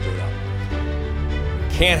already stood up.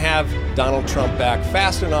 Can't have Donald Trump back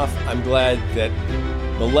fast enough. I'm glad that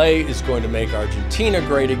Milei is going to make Argentina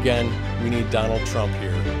great again. We need Donald Trump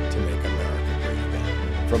here to make America great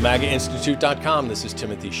again. From MAGAInstitute.com, this is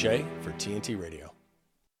Timothy Shea for TNT Radio.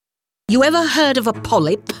 You ever heard of a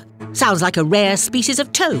polyp? Sounds like a rare species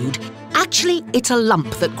of toad. Actually, it's a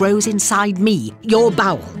lump that grows inside me, your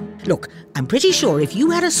bowel. Look, I'm pretty sure if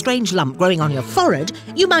you had a strange lump growing on your forehead,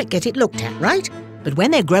 you might get it looked at, right? But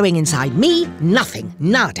when they're growing inside me, nothing,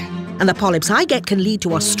 nada. And the polyps I get can lead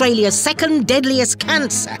to Australia's second deadliest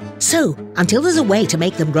cancer. So, until there's a way to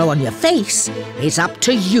make them grow on your face, it's up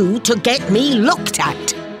to you to get me looked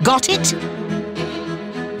at. Got it?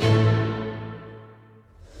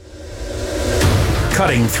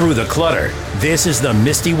 Cutting through the clutter, this is the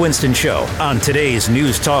Misty Winston Show on today's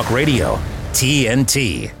News Talk Radio,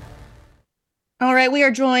 TNT. All right, we are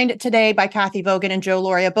joined today by Cathy Vogan and Joe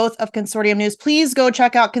Lauria, both of Consortium News. Please go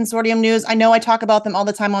check out Consortium News. I know I talk about them all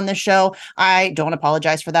the time on this show. I don't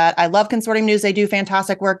apologize for that. I love Consortium News. They do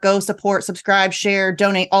fantastic work. Go support, subscribe, share,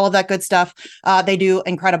 donate, all of that good stuff. They do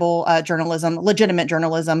incredible journalism, legitimate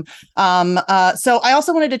journalism. So I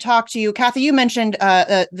also wanted to talk to you, Cathy. You mentioned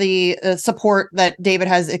the support that David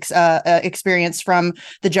has experienced from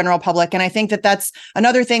the general public. And I think that that's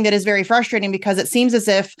another thing that is very frustrating, because it seems as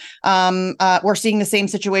if we're seeing seeing the same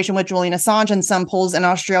situation with Julian Assange. In some polls in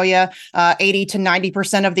Australia, 80 to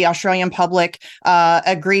 90% of the Australian public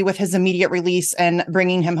agree with his immediate release and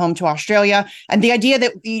bringing him home to Australia. And the idea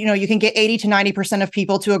that, you can get 80 to 90% of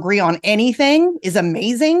people to agree on anything is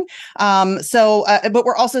amazing. But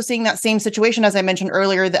we're also seeing that same situation, as I mentioned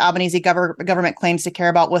earlier, the Albanese government claims to care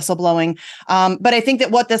about whistleblowing. But I think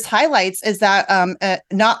that what this highlights is that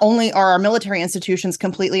not only are our military institutions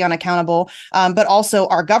completely unaccountable, but also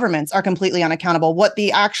our governments are completely unaccountable. What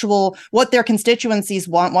their constituencies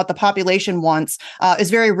want, what the population wants, is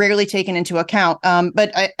very rarely taken into account.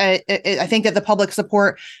 But I think that the public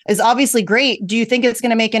support is obviously great. Do you think it's going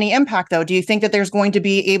to make any impact, though? Do you think that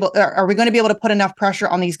are we going to be able to put enough pressure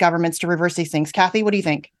on these governments to reverse these things? Cathy, what do you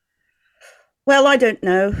think? Well, I don't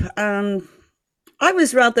know. I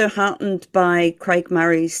was rather heartened by Craig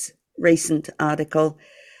Murray's recent article,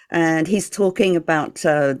 and he's talking about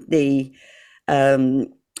the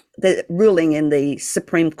ruling in the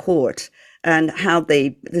Supreme Court and how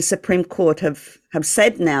the Supreme Court have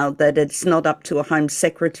said now that it's not up to a Home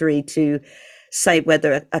Secretary to say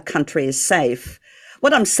whether a country is safe.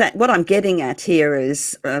 What I'm getting at here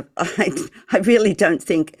is I really don't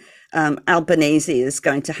think Albanese is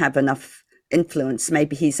going to have enough influence.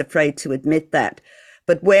 Maybe he's afraid to admit that.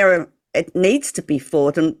 But where it needs to be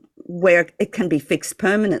fought and where it can be fixed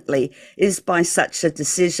permanently is by such a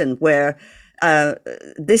decision where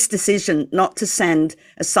this decision not to send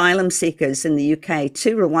asylum seekers in the UK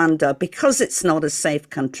to Rwanda because it's not a safe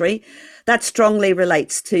country, that strongly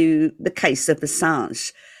relates to the case of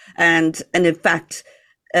Assange. And in fact,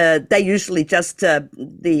 they usually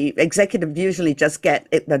the executive usually just get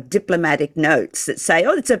the diplomatic notes that say,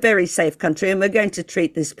 oh, it's a very safe country and we're going to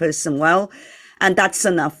treat this person well. And that's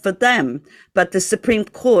enough for them. But the Supreme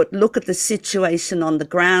Court look at the situation on the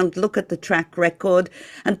ground, look at the track record,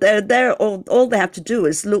 and all they have to do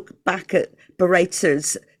is look back at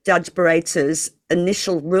Judge Barretta's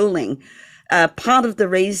initial ruling. Part of the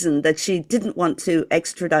reason that she didn't want to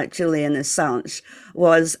extradite Julian Assange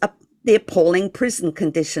was the appalling prison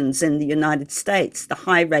conditions in the United States, the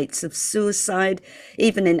high rates of suicide,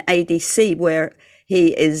 even in ADC, where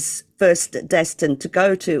he is first destined to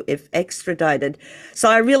go to if extradited. So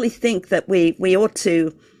I really think that we ought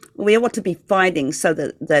to be fighting so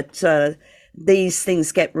that these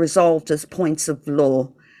things get resolved as points of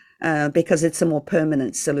law, because it's a more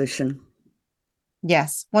permanent solution.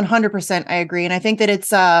 Yes, 100%. I agree. And I think that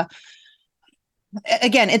it's,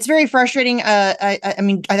 again, it's very frustrating. I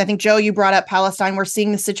think, Joe, you brought up Palestine. We're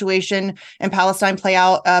seeing the situation in Palestine play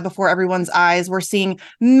out before everyone's eyes. We're seeing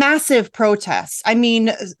massive protests. I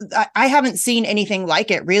mean, I haven't seen anything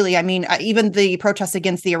like it, really. I mean, even the protests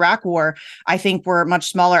against the Iraq war, I think, were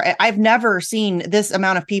much smaller. I've never seen this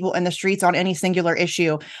amount of people in the streets on any singular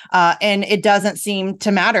issue, and it doesn't seem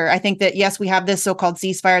to matter. I think that, yes, we have this so-called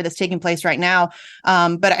ceasefire that's taking place right now,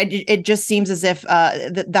 but it just seems as if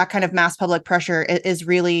that kind of mass public pressure is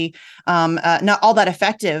really not all that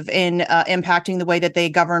effective in impacting the way that they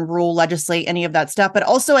govern, rule, legislate, any of that stuff. But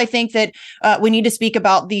also, I think that we need to speak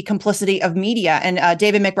about the complicity of media. And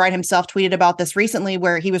David McBride himself tweeted about this recently,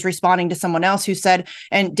 where he was responding to someone else who said,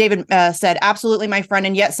 and David said, absolutely, my friend,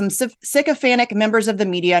 and yet some sycophantic members of the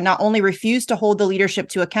media not only refuse to hold the leadership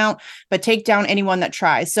to account, but take down anyone that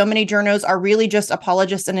tries. So many journos are really just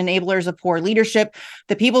apologists and enablers of poor leadership.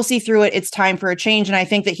 The people see through it. It's time for a change. And I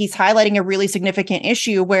think that he's highlighting a really significant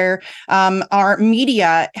issue where our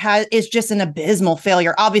media is just an abysmal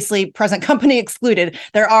failure. Obviously, present company excluded.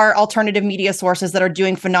 There are alternative media sources that are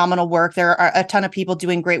doing phenomenal work. There are a ton of people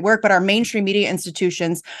doing great work, but our mainstream media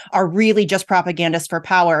institutions are really just propagandists for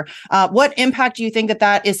power. What impact do you think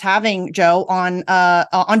that is having, Joe,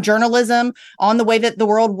 on journalism, on the way that the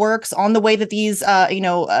world works, on the way that these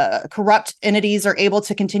corrupt entities are able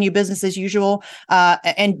to continue business as usual?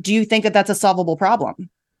 And do you think that that's a solvable problem?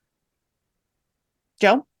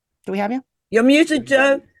 Joe, do we have you? You're muted,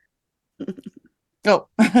 Joe. Oh,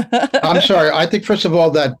 I'm sorry. I think, first of all,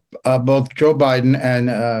 that both Joe Biden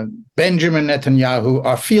and Benjamin Netanyahu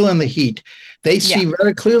are feeling the heat. They see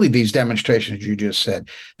very clearly these demonstrations you just said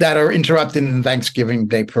that are interrupted in the Thanksgiving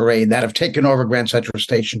Day parade, that have taken over Grand Central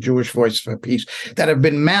Station, Jewish Voice for Peace, that have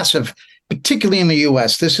been massive, particularly in the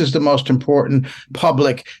U.S. This is the most important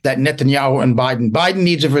public that Netanyahu and Biden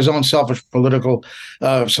needs it for his own selfish political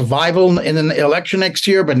survival in an election next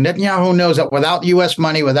year. But Netanyahu knows that without U.S.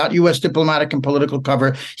 money, without U.S. diplomatic and political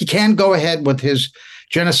cover, he can't go ahead with his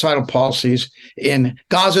genocidal policies in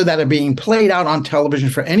Gaza that are being played out on television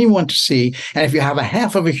for anyone to see. And if you have a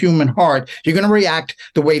half of a human heart, you're going to react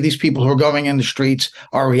the way these people who are going in the streets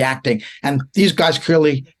are reacting. And these guys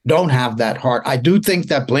clearly don't have that heart. I do think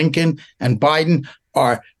that Blinken and Biden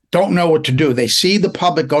are don't know what to do. They see the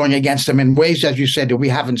public going against them in ways, as you said, that we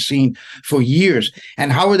haven't seen for years.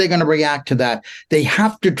 And how are they going to react to that? They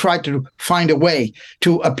have to try to find a way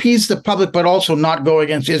to appease the public, but also not go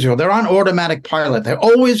against Israel. They're on automatic pilot. They're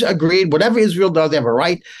always agreed, whatever Israel does, they have a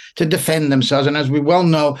right to defend themselves. And as we well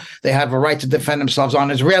know, they have a right to defend themselves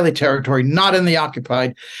on Israeli territory, not in the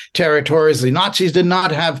occupied territories. The Nazis did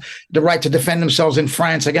not have the right to defend themselves in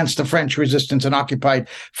France against the French resistance in occupied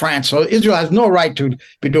France. So Israel has no right to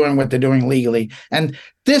be doing what they're doing legally. And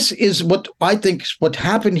this is what I think what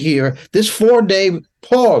happened here, this 4-day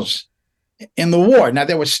pause in the war. Now,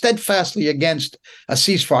 they were steadfastly against a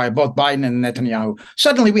ceasefire, both Biden and Netanyahu.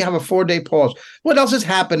 Suddenly, we have a 4-day pause. What else is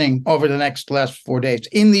happening over the last 4 days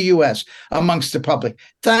in the U.S. amongst the public?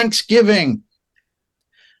 Thanksgiving.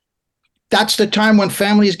 That's the time when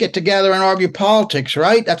families get together and argue politics,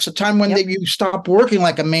 right? That's the time when you stop working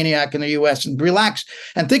like a maniac in the U.S. and relax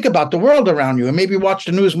and think about the world around you and maybe watch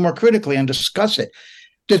the news more critically and discuss it.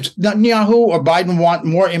 Does Netanyahu or Biden want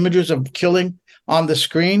more images of killing on the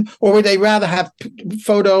screen, or would they rather have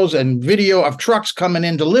photos and video of trucks coming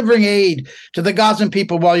in delivering aid to the Gazan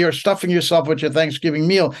people while you're stuffing yourself with your Thanksgiving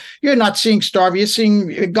meal? You're not seeing starving, you're seeing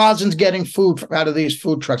Gazans getting food out of these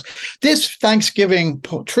food trucks. This Thanksgiving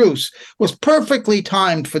truce was perfectly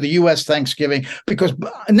timed for the U.S. Thanksgiving, because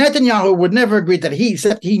Netanyahu would never agree that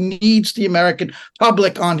he needs the American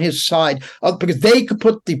public on his side, because they could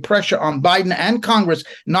put the pressure on Biden and Congress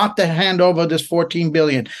not to hand over this $14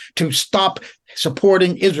 billion to stop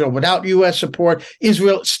supporting Israel. Without U.S. support,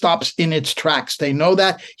 Israel stops in its tracks. They know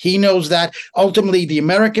that. He knows that. Ultimately, the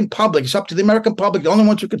American public, it's up to the American public, the only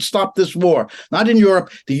ones who could stop this war. Not in Europe.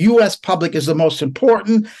 The U.S. public is the most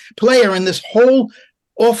important player in this whole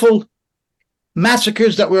awful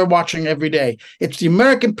massacres that we're watching every day. It's the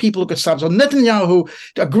American people who could stop. So Netanyahu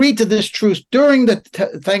agreed to this truce during the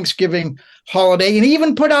Thanksgiving holiday, and he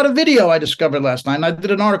even put out a video I discovered last night. And I did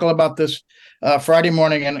an article about this Friday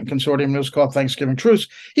morning in Consortium News called Thanksgiving Truce.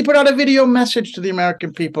 He put out a video message to the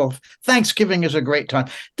American people. Thanksgiving is a great time.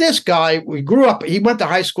 This guy, we grew up, he went to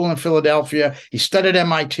high school in Philadelphia. He studied at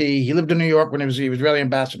MIT. He lived in New York when he was the Israeli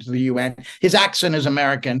ambassador to the UN. His accent is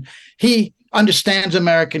American. He understands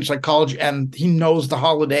American psychology, and he knows the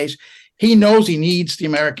holidays. He knows he needs the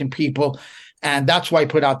American people. And that's why he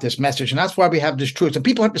put out this message. And that's why we have this truce. And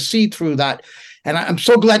people have to see through that. And I'm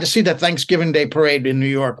so glad to see that Thanksgiving Day parade in New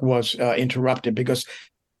York was interrupted, because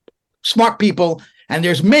smart people, and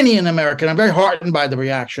there's many in America, and I'm very heartened by the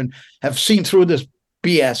reaction, have seen through this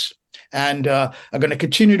BS and are going to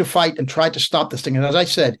continue to fight and try to stop this thing. And as I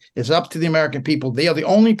said, it's up to the American people. They are the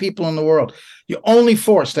only people in the world, the only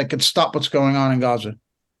force that could stop what's going on in Gaza.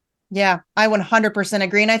 Yeah, I 100%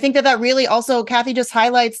 agree. And I think that really also, Cathy, just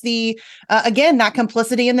highlights again, that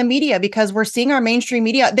complicity in the media, because we're seeing our mainstream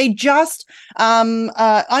media, they just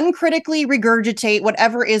uncritically regurgitate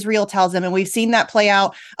whatever Israel tells them. And we've seen that play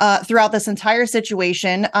out throughout this entire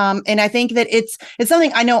situation. And I think that it's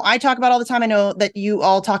something I know I talk about all the time. I know that you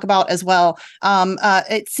all talk about as well.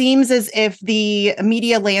 It seems as if the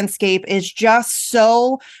media landscape is just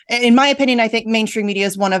so, in my opinion, I think mainstream media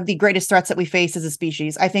is one of the greatest threats that we face as a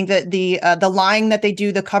species. I think that the lying that they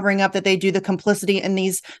do, the covering up that they do, the complicity in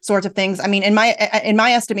these sorts of things. I mean, in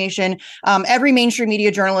my estimation, every mainstream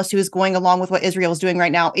media journalist who is going along with what Israel is doing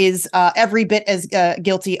right now is every bit as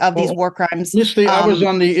guilty of these war crimes. Misty, I was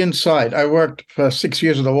on the inside. I worked for 6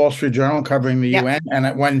 years at the Wall Street Journal covering the UN.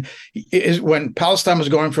 And when Palestine was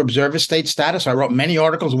going for observer state status, I wrote many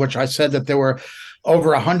articles in which I said that there were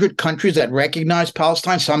over 100 countries that recognized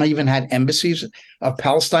Palestine. Some even had embassies of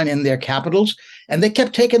Palestine in their capitals, and they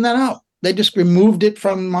kept taking that out. They just removed it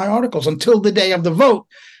from my articles until the day of the vote,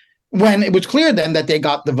 when it was clear then that they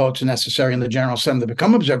got the votes necessary in the General Assembly to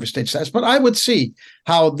become observer state status. But I would see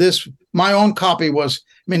how my own copy was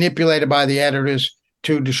manipulated by the editors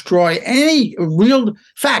to destroy any real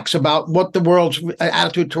facts about what the world's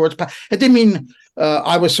attitude towards Palestine. It didn't mean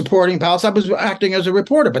I was supporting Palestine. I was acting as a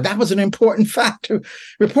reporter, but that was an important fact to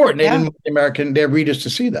report. And they didn't want their readers to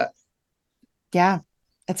see that. Yeah,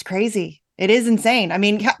 it's crazy. It is insane. I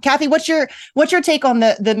mean, Cathy, what's your take on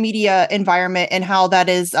the media environment and how that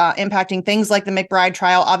is impacting things like the McBride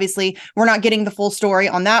trial? Obviously, we're not getting the full story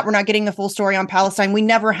on that. We're not getting the full story on Palestine. We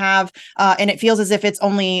never have, and it feels as if it's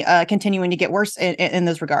only continuing to get worse in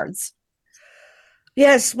those regards.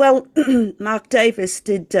 Yes, well, Mark Davis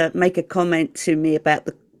did make a comment to me about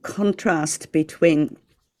the contrast between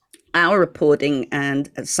our reporting and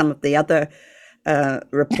some of the other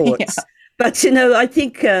reports. Yeah. But, I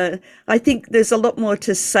think there's a lot more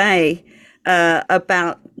to say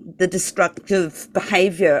about the destructive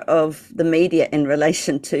behavior of the media in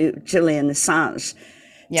relation to Julian Assange.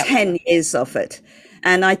 Yep. 10 years of it.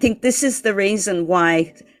 And I think this is the reason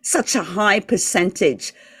why such a high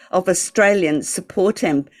percentage of Australians support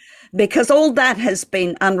him, because all that has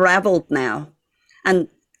been unraveled now. And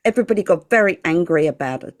everybody got very angry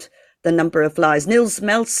about it, the number of lies. Nils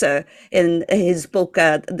Meltzer, in his book,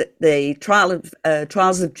 The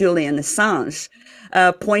Trials of Julian Assange,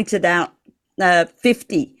 pointed out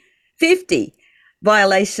 50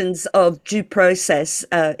 violations of due process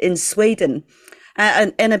in Sweden.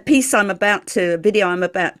 And in a piece a video I'm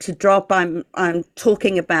about to drop, I'm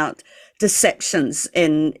talking about deceptions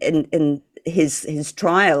in his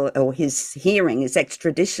trial or his hearing, his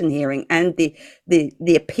extradition hearing, and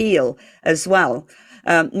the appeal as well.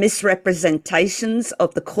 Misrepresentations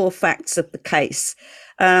of the core facts of the case.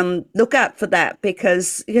 Look out for that,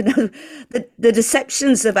 because the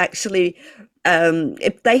deceptions have actually,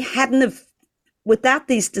 if they hadn't have, without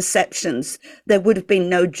these deceptions, there would have been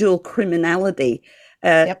no dual criminality,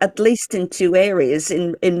 at least in two areas,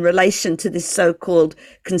 in relation to this so-called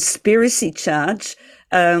conspiracy charge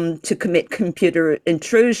to commit computer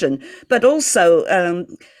intrusion, but also in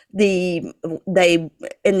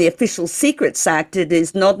the Official Secrets Act, it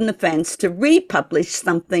is not an offence to republish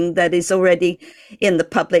something that is already in the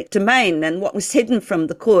public domain. And what was hidden from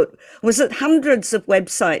the court was that hundreds of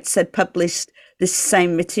websites had published this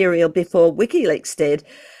same material before WikiLeaks did.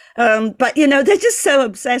 But, they're just so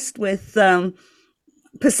obsessed with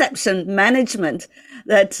perception management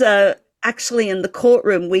that actually in the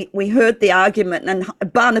courtroom, we heard the argument, and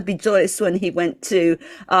Barnaby Joyce, when he went to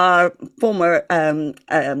our former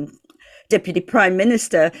Deputy Prime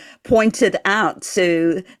Minister, pointed out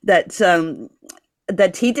that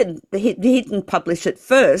he didn't publish it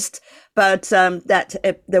first, but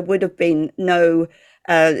that there would have been no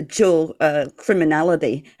dual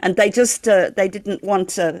criminality, and they didn't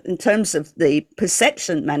want in terms of the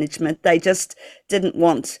perception management, they just didn't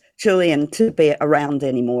want Julian to be around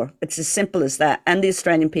anymore. It's as simple as that, and the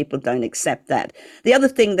Australian people don't accept that. The other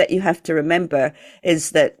thing that you have to remember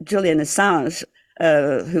is that Julian Assange,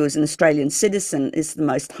 who is an Australian citizen, is the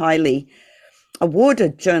most highly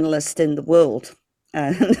awarded journalist in the world.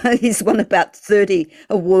 He's won about 30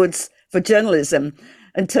 awards for journalism.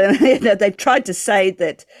 And they've tried to say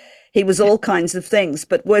that he was all kinds of things,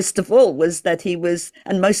 but worst of all was that he was,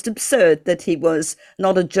 and most absurd, that he was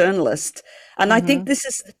not a journalist. And I think this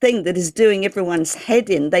is the thing that is doing everyone's head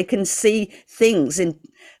in. They can see things in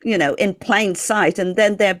plain sight, and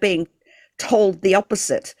then they're being told the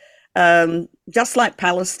opposite. Just like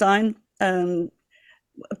Palestine,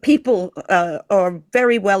 people are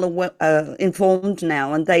very well informed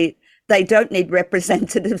now, and they don't need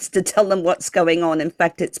representatives to tell them what's going on. In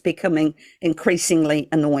fact, it's becoming increasingly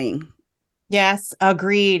annoying. Yes,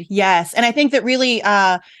 agreed. Yes. And I think that really,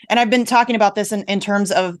 and I've been talking about this in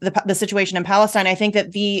terms of the situation in Palestine, I think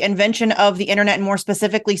that the invention of the internet, and more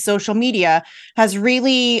specifically social media, has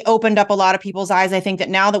really opened up a lot of people's eyes. I think that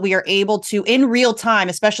now that we are able to, in real time,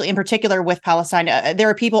 especially in particular with Palestine, there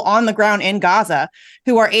are people on the ground in Gaza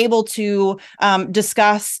who are able to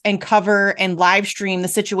discuss and cover and live stream the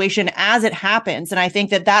situation as it happens. And I think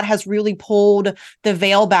that that has really pulled the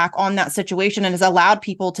veil back on that situation and has allowed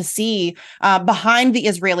people to see behind the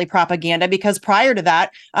Israeli propaganda, because prior to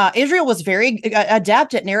that, Israel was very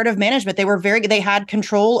adept at narrative management. They had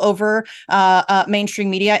control over mainstream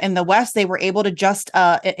media in the West. They were able to just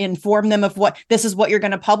inform them of this is what you're going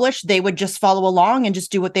to publish. They would just follow along and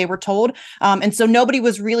just do what they were told. And so nobody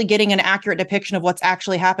was really getting an accurate depiction of what's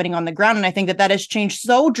actually happening on the ground. And I think that has changed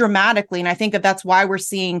so dramatically. And I think that that's why we're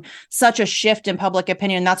seeing such a shift in public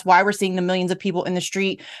opinion. That's why we're seeing the millions of people in the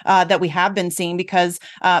street that we have been seeing, because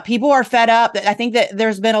people are fed up. I think that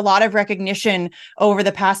there's been a lot of recognition over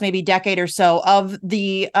the past maybe decade or so of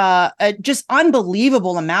the just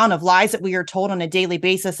unbelievable amount of lies that we are told on a daily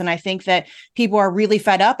basis. And I think that people are really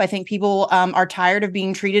fed up. I think people are tired of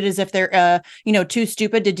being treated as if they're, too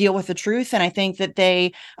stupid to deal with the truth. And I think that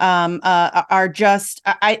they are just,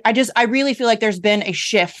 I really feel like there's been a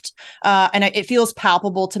shift and it feels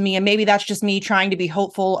palpable to me. And maybe that's just me trying to be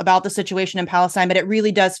hopeful about the situation in Palestine, but it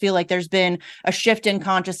really does feel like there's been a shift in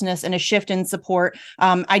consciousness and a shift in support.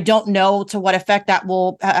 I don't know to what effect that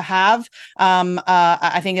will have.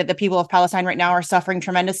 I think that the people of Palestine right now are suffering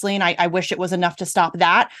tremendously, and I wish it was enough to stop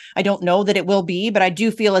that. I don't know that it will be, but I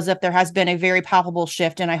do feel as if there has been a very palpable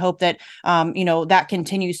shift, and I hope that that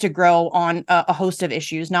continues to grow on a host of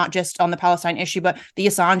issues, not just on the Palestine issue, but the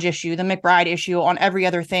Assange issue, the McBride issue, on every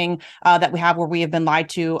other thing that we have where we have been lied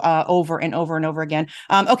to over and over and over again.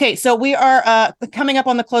 Okay, so we are coming up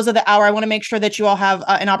on the close of the hour. I want to make sure that you all have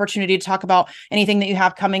an opportunity to talk about anything that you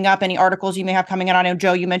have coming up, any articles you may have coming out. I know,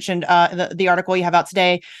 Joe, you mentioned the article you have out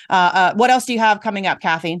today. What else do you have coming up,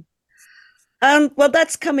 Cathy? Well,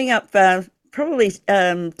 that's coming up probably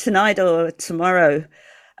tonight or tomorrow.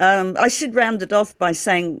 I should round it off by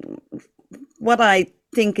saying what I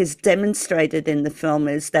think is demonstrated in the film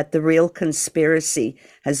is that the real conspiracy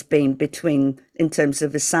has been in terms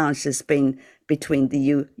of Assange, has been between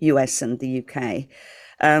the US and the UK.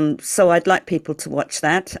 So I'd like people to watch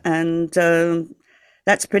that. And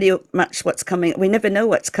that's pretty much what's coming. We never know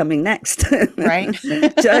what's coming next. Right.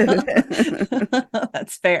 Joe.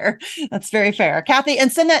 That's fair. That's very fair. Cathy,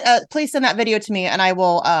 and please send that video to me, and I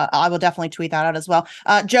will definitely tweet that out as well.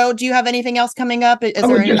 Joe, do you have anything else coming up?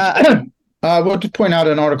 I want to point out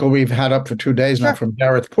an article we've had up for 2 days now from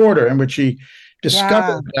Gareth Porter, in which he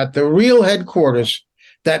discovered that the real headquarters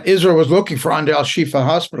that Israel was looking for under Al-Shifa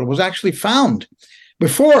Hospital was actually found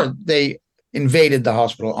before they invaded the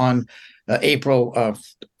hospital on April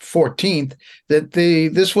 14th, that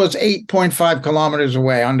this was 8.5 kilometers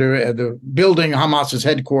away under the building Hamas's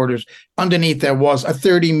headquarters. Underneath there was a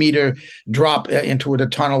 30-meter drop into the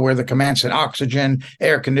tunnel where the command said oxygen,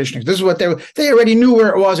 air conditioning. This is what they already knew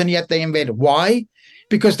where it was, and yet they invaded. Why?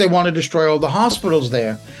 Because they want to destroy all the hospitals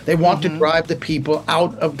there. They want to drive the people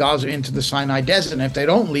out of Gaza into the Sinai Desert. And if they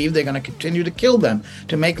don't leave, they're going to continue to kill them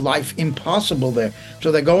to make life impossible there.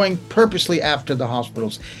 So they're going purposely after the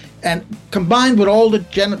hospitals. And combined with all the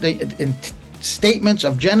statements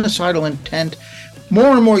of genocidal intent,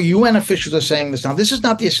 more and more UN officials are saying this now. This is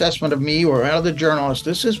not the assessment of me or other journalists.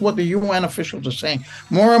 This is what the UN officials are saying.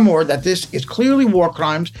 More and more that this is clearly war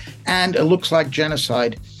crimes and it looks like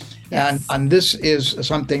genocide. Yes. And this is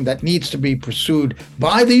something that needs to be pursued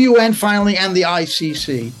by the UN finally and the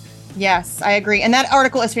ICC. Yes, I agree. And that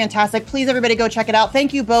article is fantastic. Please, everybody, go check it out.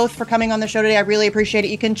 Thank you both for coming on the show today. I really appreciate it.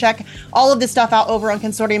 You can check all of this stuff out over on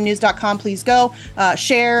consortiumnews.com. Please go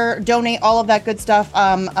share, donate, all of that good stuff.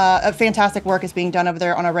 Fantastic work is being done over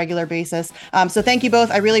there on a regular basis. So thank you both.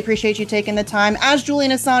 I really appreciate you taking the time. As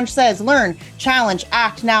Julian Assange says, learn, challenge,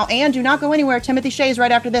 act now, and do not go anywhere. Timothy Shea is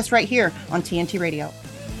right after this right here on TNT Radio.